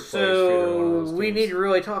before he plays for either one of those So teams. we need to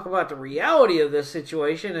really talk about the reality of this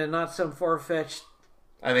situation and not some far-fetched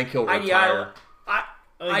I think he'll retire.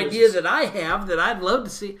 idea that I have that I'd love to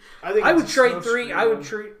see. I would trade three. I would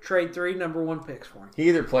trade 3 number 1 picks for him. He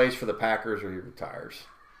either plays for the Packers or he retires.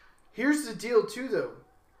 Here's the deal, too, though.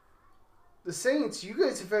 The Saints, you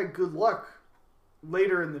guys have had good luck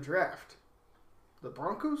later in the draft. The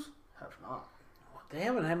Broncos have not. They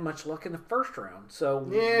haven't had much luck in the first round, so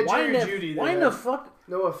Yeah, why Jerry in Jeudy, why in the fuck?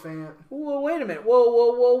 Noah Fant. Whoa, wait a minute!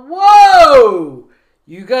 Whoa!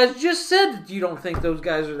 You guys just said that you don't think those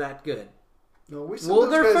guys are that good. No, we said Well,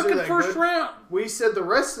 those they're guys are fucking that first good. round. We said the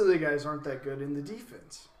rest of the guys aren't that good in the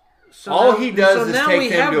defense. So All now, he does so is now take we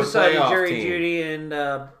them have to a decided playoff Jerry team. Jeudy and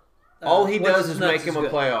All he what's does his is nuts make him a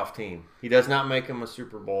good. playoff team. He does not make him a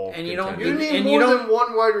Super Bowl And you don't contender. You need And more you don't- than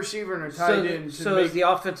one wide receiver and a tight end to So make is the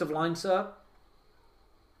offensive line suck?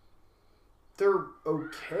 They're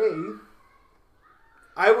okay.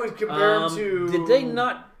 I would compare them to... Did they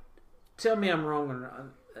not? Tell me I'm wrong or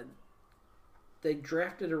not. They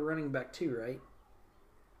drafted a running back too, right?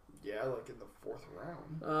 Yeah, like in the 4th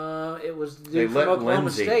round. It was the They dude let from Oklahoma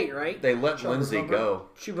Lindsey. State, right? They let Chuba Lindsey Hubbard. go.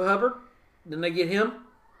 Chuba Hubbard. Didn't they get him?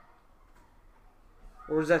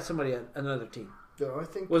 Or was that somebody another team? No, I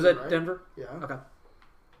think Was you're that right. Denver? Yeah. Okay,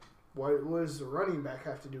 What does the running back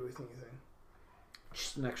have to do with anything?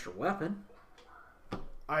 just an extra weapon.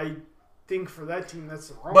 I think for that team, that's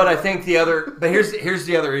the wrong But I one. think the other... But here's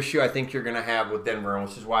the other issue I think you're going to have with Denver, and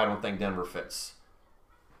which is why I don't think Denver fits.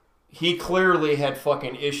 He clearly had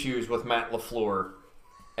fucking issues with Matt LaFleur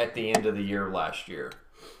at the end of the year last year.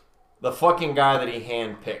 The fucking guy that he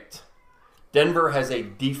handpicked. Denver has a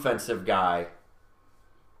defensive guy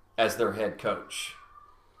as their head coach.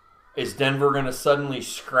 Is Denver going to suddenly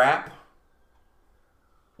scrap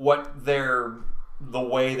the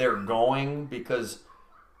way they're going? Because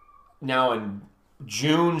now in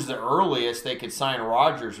June's the earliest they could sign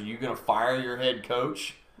Rodgers. Are you going to fire your head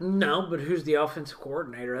coach? No, but who's the offensive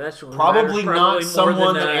coordinator? That's what Probably matters, not more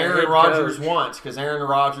someone than that a Aaron head Rodgers coach. wants, because Aaron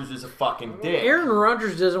Rodgers is a fucking dick. Aaron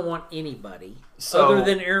Rodgers doesn't want anybody So- other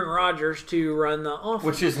than Aaron Rodgers to run the offense.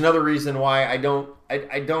 Which is another reason why I don't.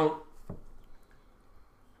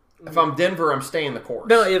 If I'm Denver, I'm staying the course.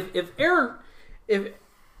 No, if Aaron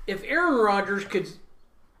Rodgers could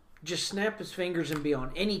just snap his fingers and be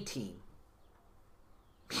on any team,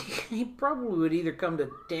 he probably would either come to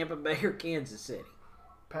Tampa Bay or Kansas City.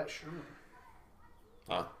 Pat Shermer.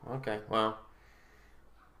 Oh, okay. Well,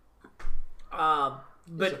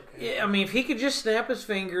 But I mean, if he could just snap his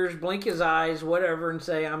fingers, blink his eyes, whatever, and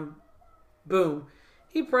say "I'm," boom,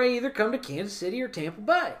 he'd probably either come to Kansas City or Tampa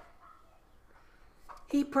Bay.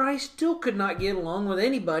 He probably still could not get along with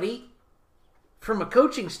anybody from a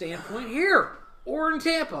coaching standpoint here or in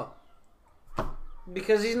Tampa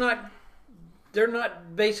because he's not. They're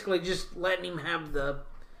not basically just letting him have the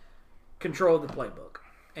control of the playbook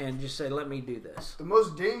and just say, "Let me do this." The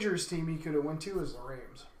most dangerous team he could have went to is the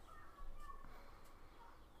Rams.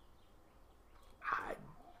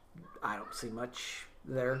 I don't see much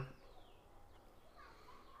there.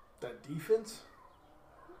 That defense?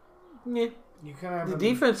 Yeah. You kind of The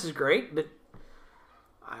defense is great, but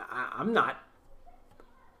I'm not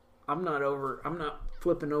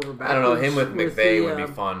flipping over backwards. I don't know. Him with McVay would be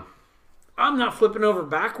the, fun. I'm not flipping over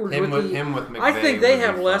backwards Him with with the. him with McVay. I think they would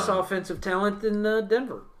have be less fun. offensive talent than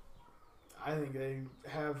Denver. I think they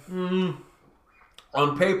have.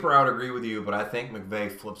 On paper, I would agree with you, but I think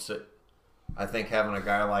McVay flips it. I think having a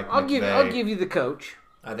guy like McVay. I'll give you the coach,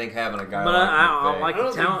 I think having a guy but like I McVay. don't like I don't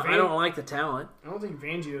the think talent. I Van- don't like the talent. I don't think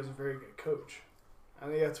Fangio is a very good coach. I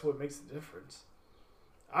think that's what makes the difference.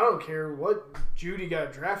 I don't care what Judy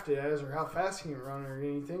got drafted as or how fast he can run or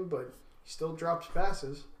anything, but he still drops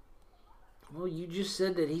passes. Well, you just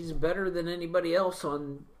said that he's better than anybody else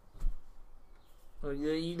on.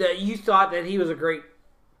 That you thought that he was a great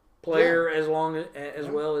player as well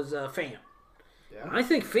as Fant. Yeah. I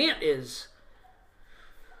think Fant is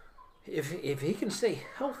If he can stay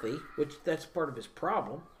healthy, which that's part of his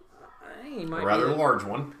problem, I think he might A rather be large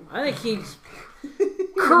one. I think he's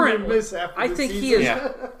currently. I think he is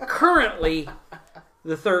currently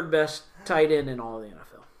the third best tight end in all of the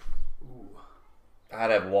NFL.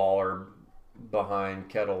 I'd have Waller behind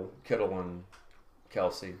Kittle and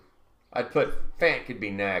Kelsey. I'd put Fant could be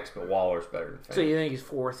next, but Waller's better than Fant. So you think he's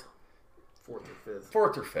fourth? Fourth or fifth.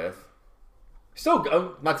 Fourth or fifth. Still,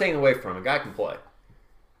 I'm not taking away from him. Guy can play.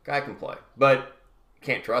 But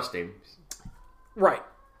can't trust him. Right.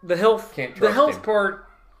 The health. Can't trust the health him. part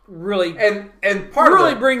really and part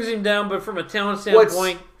really of brings him down, but from a talent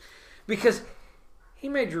standpoint, because he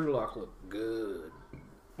made Drew Lock look good,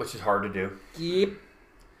 which is hard to do. Yep.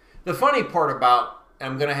 The funny part about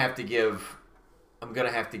I'm gonna have to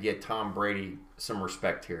get Tom Brady some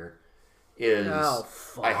respect here. Is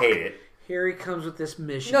I hate it. Here he comes with this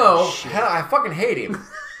mission. No, I fucking hate him.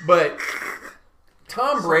 But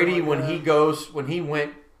Tom Brady, when he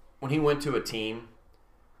went to a team,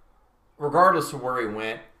 regardless of where he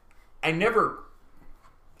went, I never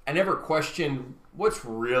questioned what's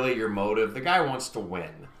really your motive. The guy wants to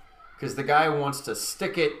win because the guy wants to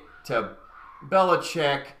stick it to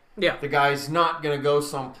Belichick. Yeah, the guy's not going to go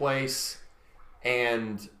someplace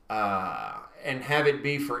and have it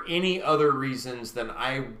be for any other reasons than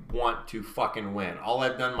I want to fucking win. All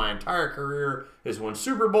I've done my entire career is win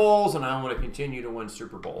Super Bowls, and I want to continue to win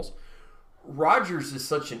Super Bowls. Rodgers is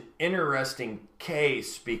such an interesting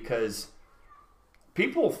case because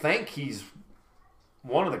people think he's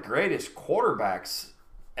one of the greatest quarterbacks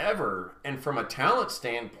ever, and from a talent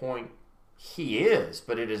standpoint, he is,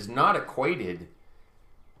 but it is not equated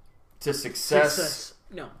to success.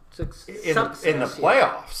 No, in the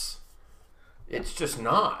playoffs. It's just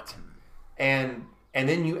not. And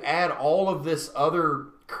then you add all of this other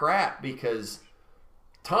crap because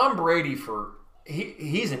Tom Brady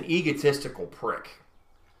he's an egotistical prick.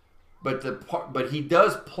 But he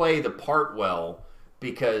does play the part well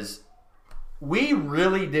because we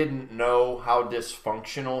really didn't know how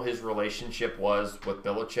dysfunctional his relationship was with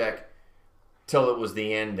Belichick till it was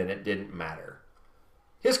the end and it didn't matter.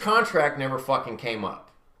 His contract never fucking came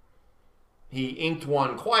up. He inked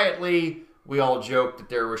one quietly. We all joked that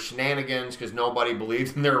there were shenanigans because nobody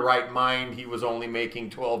believed in their right mind. He was only making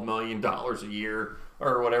 $12 million a year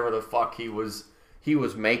or whatever the fuck he was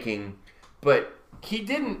making. But he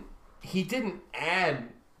didn't add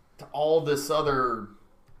to all this other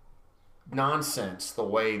nonsense the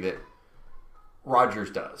way that Rodgers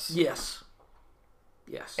does. Yes.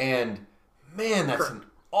 And man, that's an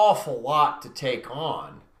awful lot to take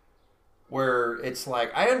on. Where it's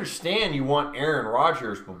like, I understand you want Aaron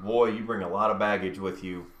Rodgers, but boy, you bring a lot of baggage with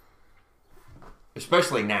you.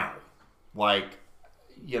 Especially now. Like,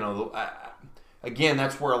 again,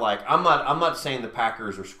 that's where like, I'm not saying the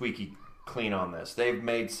Packers are squeaky clean on this. They've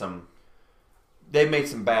made some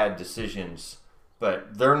bad decisions,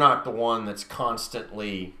 but they're not the one that's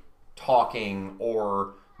constantly talking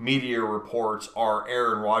or media reports are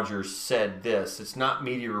Aaron Rodgers said this. It's not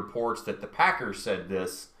media reports that the Packers said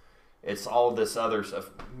this. It's all this other stuff.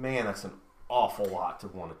 Man, that's an awful lot to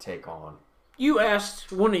want to take on.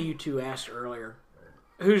 One of you two asked earlier,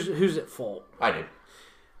 who's at fault? I did.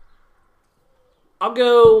 I'll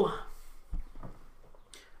go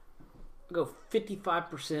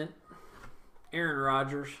 55% Aaron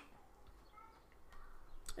Rodgers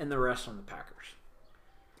and the rest on the Packers.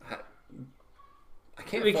 I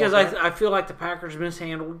can't because I feel like the Packers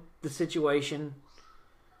mishandled the situation,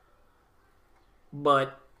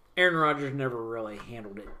 but Aaron Rodgers never really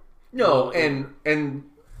handled it. No, and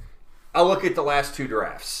I'll look at the last two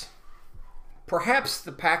drafts. Perhaps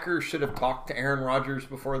the Packers should have talked to Aaron Rodgers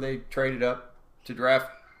before they traded up to draft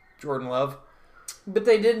Jordan Love. But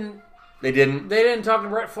they didn't. They didn't. They didn't talk to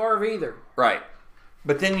Brett Favre either. Right.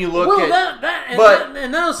 But then you look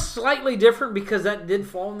that was slightly different because that did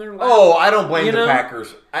fall in their lap. Oh, I don't blame the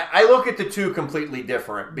Packers. I look at the two completely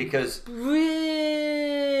different because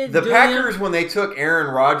the Packers, when they took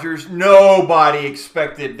Aaron Rodgers, nobody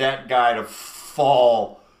expected that guy to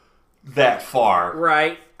fall that far.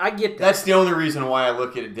 Right. I get that. That's the only reason why I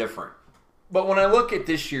look at it different. But when I look at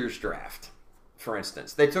this year's draft, for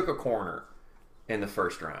instance, they took a corner in the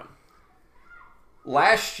first round.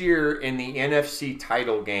 Last year in the NFC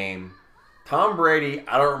title game, Tom Brady,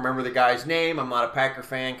 I don't remember the guy's name. I'm not a Packer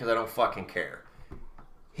fan because I don't fucking care.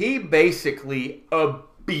 He basically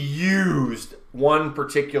abused one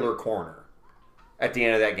particular corner at the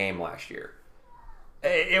end of that game last year.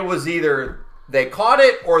 It was either they caught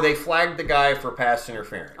it or they flagged the guy for pass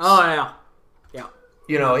interference. Oh, yeah. Yeah.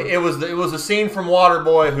 You know, it was a scene from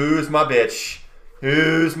Waterboy, who's my bitch?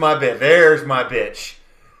 Who's my bitch? There's my bitch.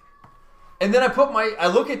 And then I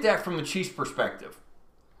look at that from the Chiefs' perspective.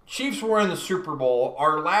 Chiefs were in the Super Bowl.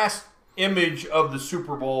 Our last image of the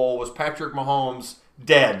Super Bowl was Patrick Mahomes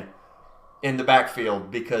dead in the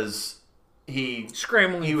backfield because he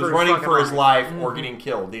was running for his life or getting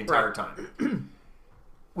killed the entire time.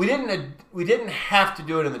 We didn't have to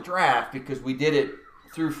do it in the draft because we did it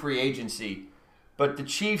through free agency. But the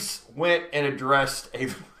Chiefs went and addressed a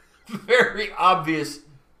very obvious,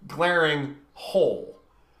 glaring hole.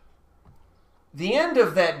 The end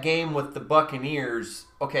of that game with the Buccaneers,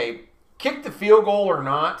 okay, kick the field goal or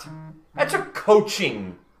not, that's a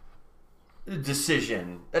coaching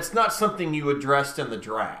decision. That's not something you addressed in the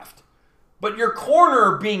draft. But your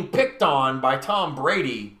corner being picked on by Tom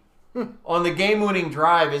Brady on the game-winning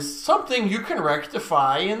drive is something you can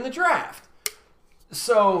rectify in the draft.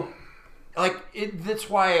 So, that's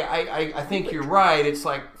why I think you're right. It's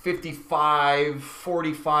like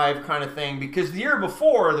 55-45 kind of thing. Because the year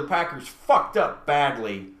before, the Packers fucked up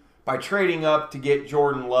badly by trading up to get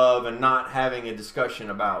Jordan Love and not having a discussion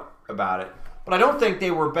about it. But I don't think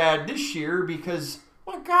they were bad this year because,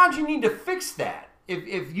 my God, you need to fix that.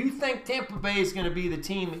 If you think Tampa Bay is going to be the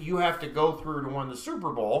team that you have to go through to win the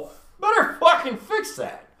Super Bowl, better fucking fix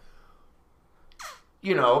that.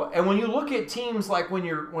 You know, and when you look at teams like when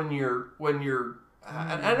you're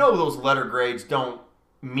I know those letter grades don't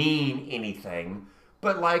mean anything,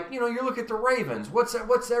 but like, you know, you look at the Ravens. What's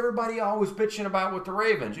everybody always bitching about with the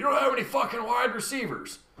Ravens? You don't have any fucking wide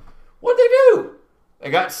receivers. What'd they do? They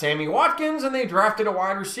got Sammy Watkins and they drafted a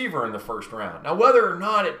wide receiver in the first round. Now, whether or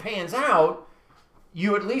not it pans out,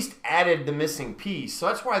 you at least added the missing piece. So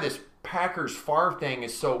that's why this Packers Favre thing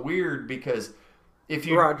is so weird because if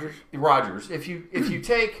you Rodgers, if you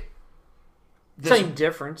take this, same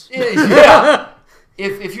difference. Yeah.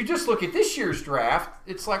 If you just look at this year's draft,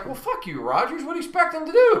 it's like, well, fuck you, Rodgers. What do you expect them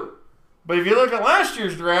to do? But if you look at last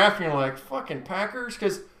year's draft, you're like, fucking Packers,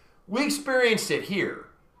 because we experienced it here.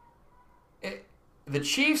 The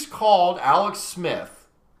Chiefs called Alex Smith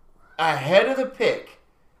ahead of the pick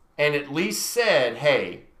and at least said,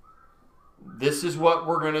 hey, this is what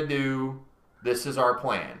we're going to do. This is our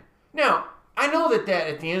plan. Now, I know that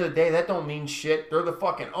at the end of the day, that don't mean shit. They're the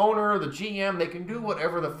fucking owner, the GM. They can do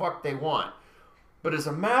whatever the fuck they want. But as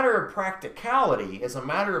a matter of practicality, as a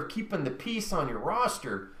matter of keeping the peace on your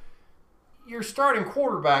roster, your starting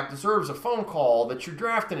quarterback deserves a phone call that you're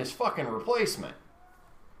drafting his fucking replacement.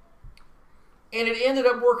 And it ended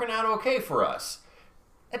up working out okay for us.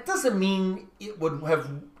 That doesn't mean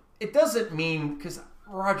it doesn't mean, because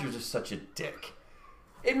Rodgers is such a dick.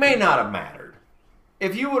 It may not have mattered.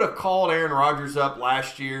 If you would have called Aaron Rodgers up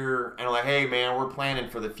last year and like, hey man, we're planning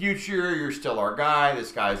for the future. You're still our guy.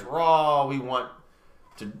 This guy's raw. We want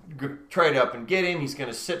to trade up and get him. He's going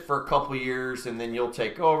to sit for a couple of years and then you'll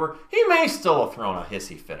take over. He may still have thrown a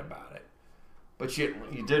hissy fit about it. But you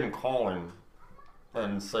didn't call him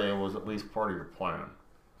and say it was at least part of your plan.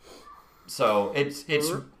 So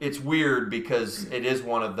it's weird because it is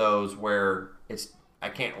one of those where I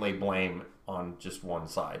can't lay blame on just one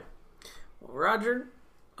side. Well, Roger,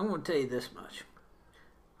 I'm going to tell you this much.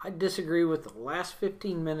 I disagree with the last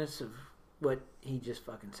 15 minutes of what he just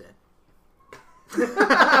fucking said.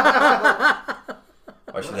 Why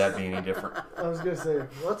should that be any different? I was going to say,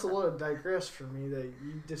 well, that's a lot of digress for me that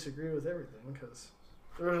you disagree with everything because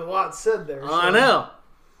there was a lot said there. So I know.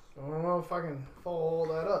 I don't know if I can follow all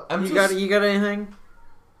that up. You got anything?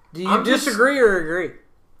 Do you disagree or agree?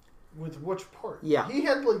 With which part? Yeah. He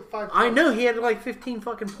had like 5 points. I know, he had like 15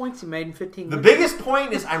 fucking points he made in 15 minutes. The biggest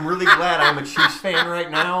point is I'm really glad I'm a Chiefs fan right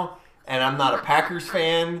now and I'm not a Packers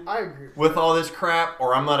fan. I agree with all this crap,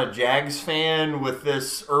 or I'm not a Jags fan with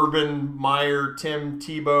this Urban Meyer, Tim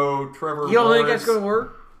Tebow, Trevor You don't Lawrence. think that's going to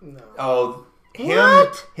work? No. Oh,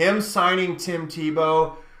 him signing Tim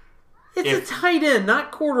Tebow. It's a tight end,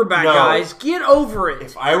 not quarterback, guys. Get over it.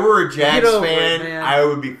 If I were a Jags fan, I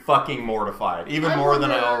would be fucking mortified, even more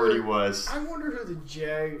than I already was. I wonder who I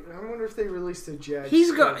wonder if they released the Jags.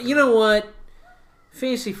 He's got. You know what?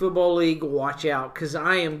 Fantasy Football League, watch out, because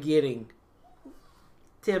I am getting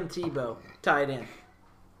Tim Tebow, tight end.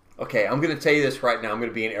 Okay, I'm going to tell you this right now. I'm going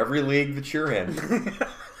to be in every league that you're in.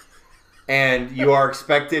 And you are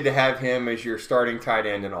expected to have him as your starting tight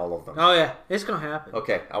end in all of them. Oh, yeah. It's going to happen.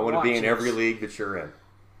 Okay. I want to be in every league that you're in.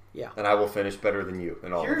 Yeah. And I will finish better than you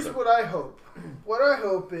in all of them. Here's what I hope. What I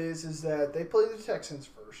hope is that they play the Texans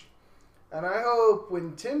first. And I hope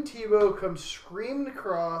when Tim Tebow comes screaming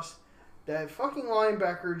across, that fucking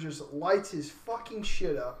linebacker just lights his fucking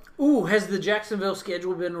shit up. Ooh, has the Jacksonville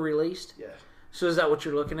schedule been released? Yeah. So is that what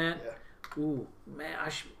you're looking at? Yeah. Ooh, man,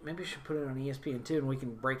 maybe I should put it on ESPN too, and we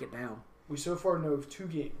can break it down. We so far know of 2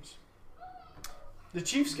 games. The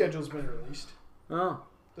Chiefs' schedule's been released. Oh.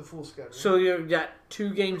 The full schedule. So you've got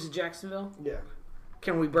 2 games at Jacksonville? Yeah.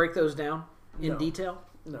 Can we break those down in No. detail?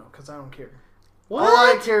 No, because I don't care. What? All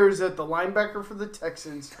I care is that the linebacker for the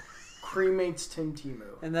Texans cremates Tim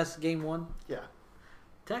Tebow. And that's game 1? Yeah.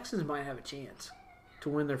 Texans might have a chance to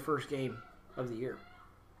win their first game of the year.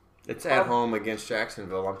 It's at home against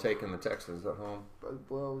Jacksonville. I'm taking the Texans at home.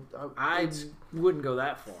 Well, I wouldn't go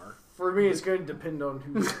that far. for me, it's going to depend on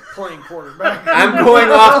who's playing quarterback. I'm going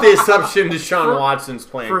off the assumption Deshaun Watson's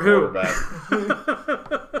playing for who? quarterback.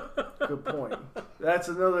 Good point. That's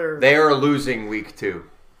another. They are losing week 2.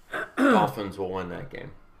 Dolphins will win that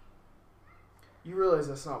game. You realize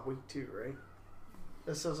that's not week 2, right?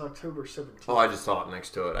 That says October 17th. Oh, I just saw it next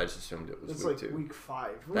to it. I just assumed it was It's week like 2. week 5.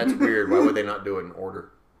 That's weird. Why would they not do it in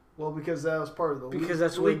order? Well, because that was part of the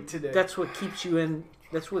Because leak today. that's what keeps you in.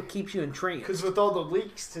 That's what keeps you in trance. Because with all the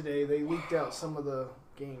leaks today, they leaked out some of the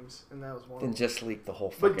games, and that was one. Then of them. just leak the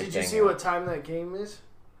whole fucking But thing. did you see what time that game is?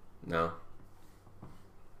 No.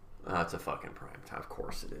 It's a fucking prime time. Of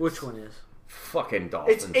course it is. Which one is? Fucking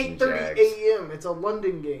Dolphins. It's and 8:30 Jags. a.m. It's a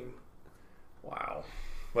London game. Wow.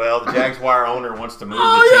 Well, the Jaguar owner wants to move the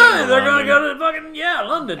Oh team. yeah, to they're gonna London. go to fucking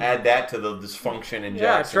London. Add that to the dysfunction in Yeah,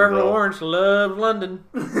 Jacksonville. Trevor Lawrence loved London.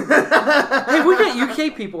 Hey, we got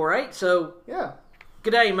UK people, right? So, Yeah.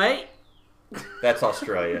 g'day, mate. That's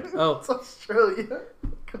Australia. Oh, It's Australia.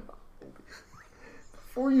 God.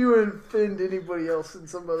 Before you offend anybody else in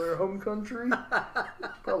some other home country,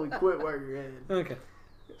 probably quit while you're at it. okay.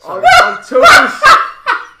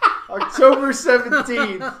 October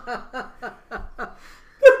 17th.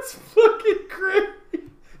 That's fucking crazy.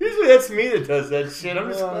 Usually that's me that does that shit. I'm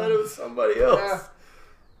just glad it was somebody else. Yeah.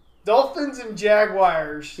 Dolphins and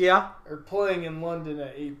Jaguars Yeah. are playing in London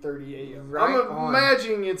at 8:30 a.m. Right I'm on.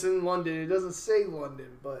 imagining it's in London. It doesn't say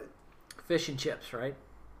London, but Fish and chips, right?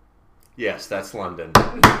 Yes, that's London.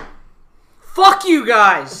 Fuck you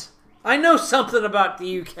guys. I know something about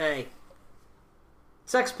the UK.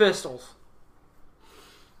 Sex Pistols.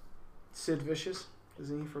 Sid Vicious,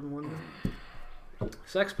 isn't he from London?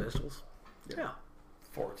 Sex Pistols. Yeah.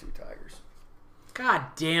 4-2 Tigers. God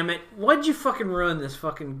damn it. Why'd you fucking ruin this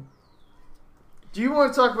fucking... Do you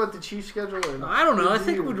want to talk about the Chiefs schedule? Or I don't know. I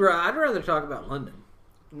think you? I'd rather talk about London.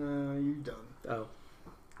 No, you done. Oh.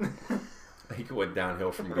 I think it went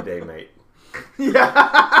downhill from good day, mate. Yeah,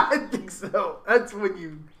 I think so. That's when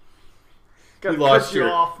you You cut you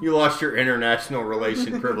off. you lost your international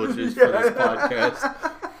relation privileges for this podcast.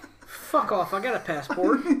 Fuck off. I got a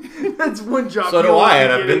passport. That's one job. So you do I, only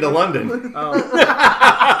and I've been get. to London. Oh.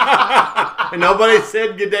 And nobody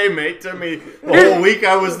said good day, mate, to me the whole week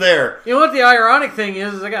I was there. You know what the ironic thing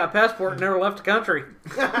is I got a passport and never left the country.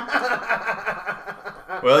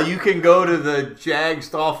 Well, you can go to the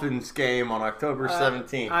Jags-Dolphins game on October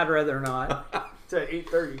 17th. I'd rather not. It's at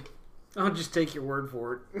 8:30. I'll just take your word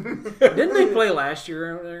for it. Didn't they play last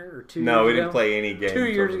year over there or 2 years ago? No, we didn't play any games 2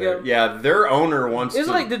 years over there. ago? Yeah, their owner wants It's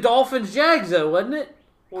to... like the Dolphins Jags though, wasn't it?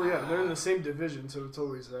 Well, yeah, they're in the same division, so it's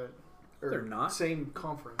always that. Or They're not. Same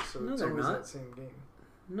conference, so No, it's they're always not. that same game.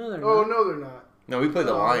 No, they're Oh not. no, they're not. No, we played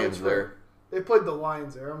the Oh, Lions that's right. there. They played the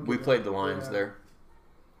Lions there. We played the Lions there.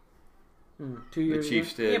 2 years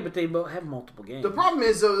Chiefs ago? did. Yeah, but they both have multiple games. The problem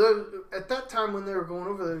is though, that at that time when they were going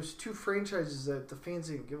over, there was 2 franchises that the fans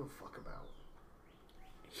didn't give a fuck about.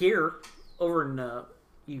 Here, over in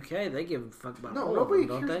UK, they give a fuck about No, all nobody of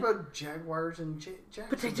them, cares don't they? about Jaguars and Jacksonville.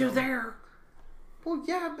 But they do there. Well,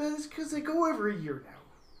 yeah, but it's because they go every year now.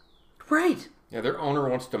 Right. Yeah, their owner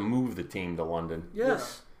wants to move the team to London.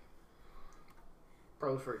 Yes.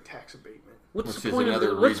 Probably for a tax abatement. What's Which the is point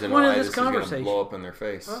another of what's the reason point why of this this is going to conversation? blow up in their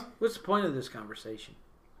face. Huh? What's the point of this conversation?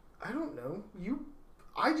 I don't know.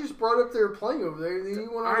 I just brought up they were playing over there, and then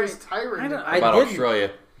you went on this tirade. I About didn't.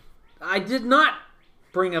 Australia. I did not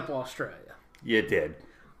bring up Australia. You did.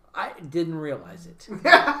 I didn't realize it.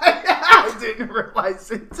 I didn't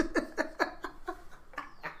realize it.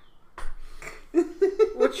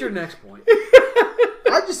 What's your next point?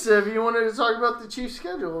 I just said if you wanted to talk about the Chiefs'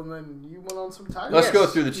 schedule, and then you went on some tirade. Let's go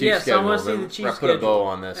through the Chiefs Yes, I schedule. wanna see then the Chiefs put a schedule. bow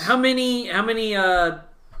on this. How many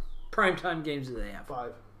primetime games do they have?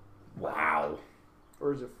 5. Wow.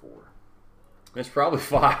 Or is it 4? It's probably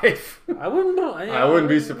 5. I wouldn't know. I wouldn't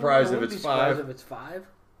be surprised I if wouldn't it's be surprised 5. If it's 5.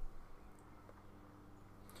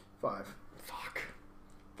 5. Fuck.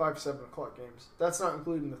 5 7 o'clock games. That's not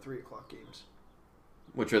including the 3 o'clock games.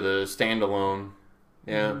 Which are the standalone.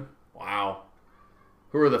 Yeah. Mhm. Wow.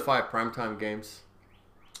 Who are the 5 primetime games?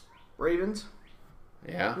 Ravens,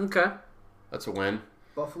 Yeah. Okay. That's a win.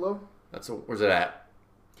 Buffalo, Where's it at?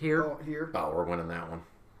 Here. here, Oh, we're winning that one.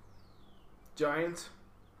 Giants,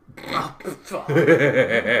 Oh, fuck. I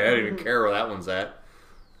don't even care where that one's at.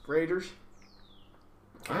 Raiders.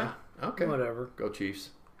 Yeah. Okay. Whatever. Go Chiefs.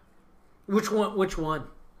 Which one?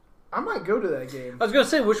 I might go to that game. I was gonna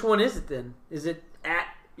say, which one is it then? Is it at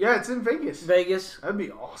Yeah, it's in Vegas. Vegas? That'd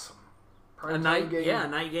be awesome. A night game? Yeah, a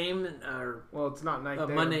night game or Well, it's not night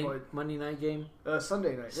game, Monday night game.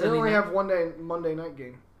 Sunday night. Sunday they only night. have Monday night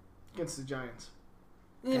game against the Giants.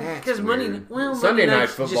 Yeah, because Sunday Sunday night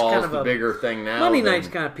night's just football kind is of the bigger thing now. Monday night's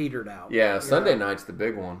kind of petered out. Yeah, Sunday night's the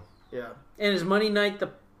big one. Yeah. And is Monday night the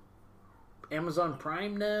Amazon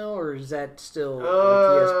Prime now, or is that still like I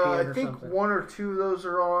ESPN or think something? one or two of those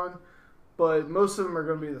are on, but most of them are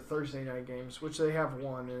going to be the Thursday night games, which they have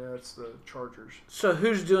one, and that's the Chargers. So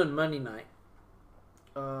who's doing Monday night?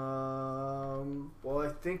 Well, I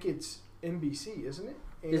think it's NBC, isn't it?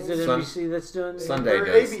 And Is it NBC that's doing Sunday or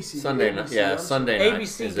does. ABC, Sunday night. Yeah, Sunday night.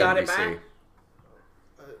 ABC is got NBC. it back?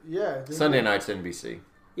 Yeah. Sunday night's NBC.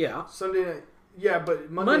 Yeah. Sunday night. Yeah,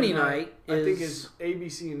 but Monday night I think is- is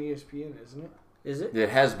ABC and ESPN, isn't it? Is it? It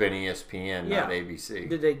has been ESPN, Yeah. not ABC.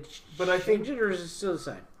 Did they But I think- change it, or is it still the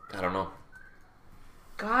same? I don't know.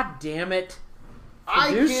 God damn it.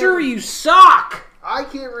 I Producer, can't, you suck! I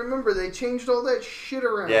can't remember. They changed all that shit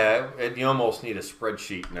around. Yeah, you almost need a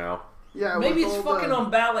spreadsheet now. Yeah. Maybe with it's all fucking the-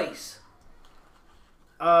 on ballets.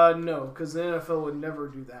 No, because the NFL would never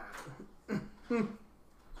do that.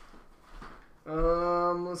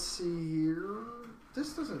 Let's see here.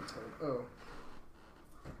 This doesn't tell. Oh.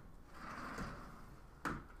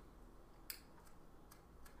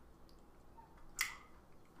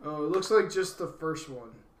 Oh, it looks like just the first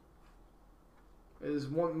one. It is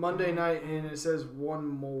one Monday night, and it says one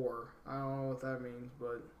more. I don't know what that means,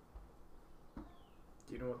 but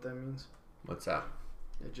do you know what that means? What's that?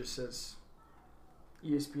 It just says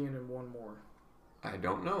ESPN and one more. I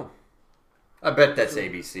don't know. I bet that's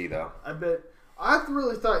ABC, though. I bet. I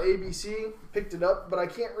really thought ABC picked it up, but I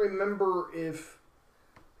can't remember if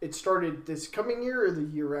it started this coming year or the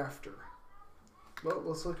year after. Well,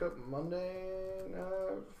 let's look up Monday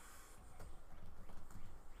Night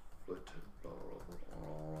Football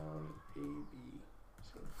on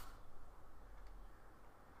ABC.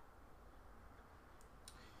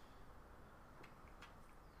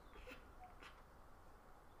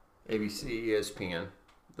 ABC, ESPN,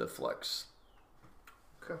 the Flex.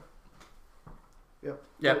 Okay. Yep.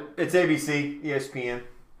 Yep, it's ABC, ESPN.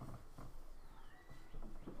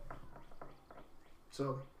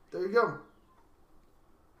 So there you go.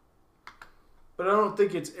 But I don't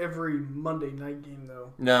think it's every Monday night game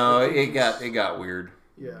though. No, I think it got weird.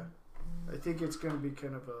 Yeah, I think it's going to be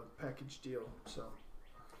kind of a package deal. So,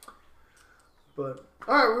 but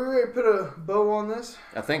all right, we're ready to put a bow on this.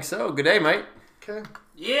 I think so. Good day, mate. Okay.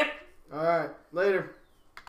 Yep. All right. Later.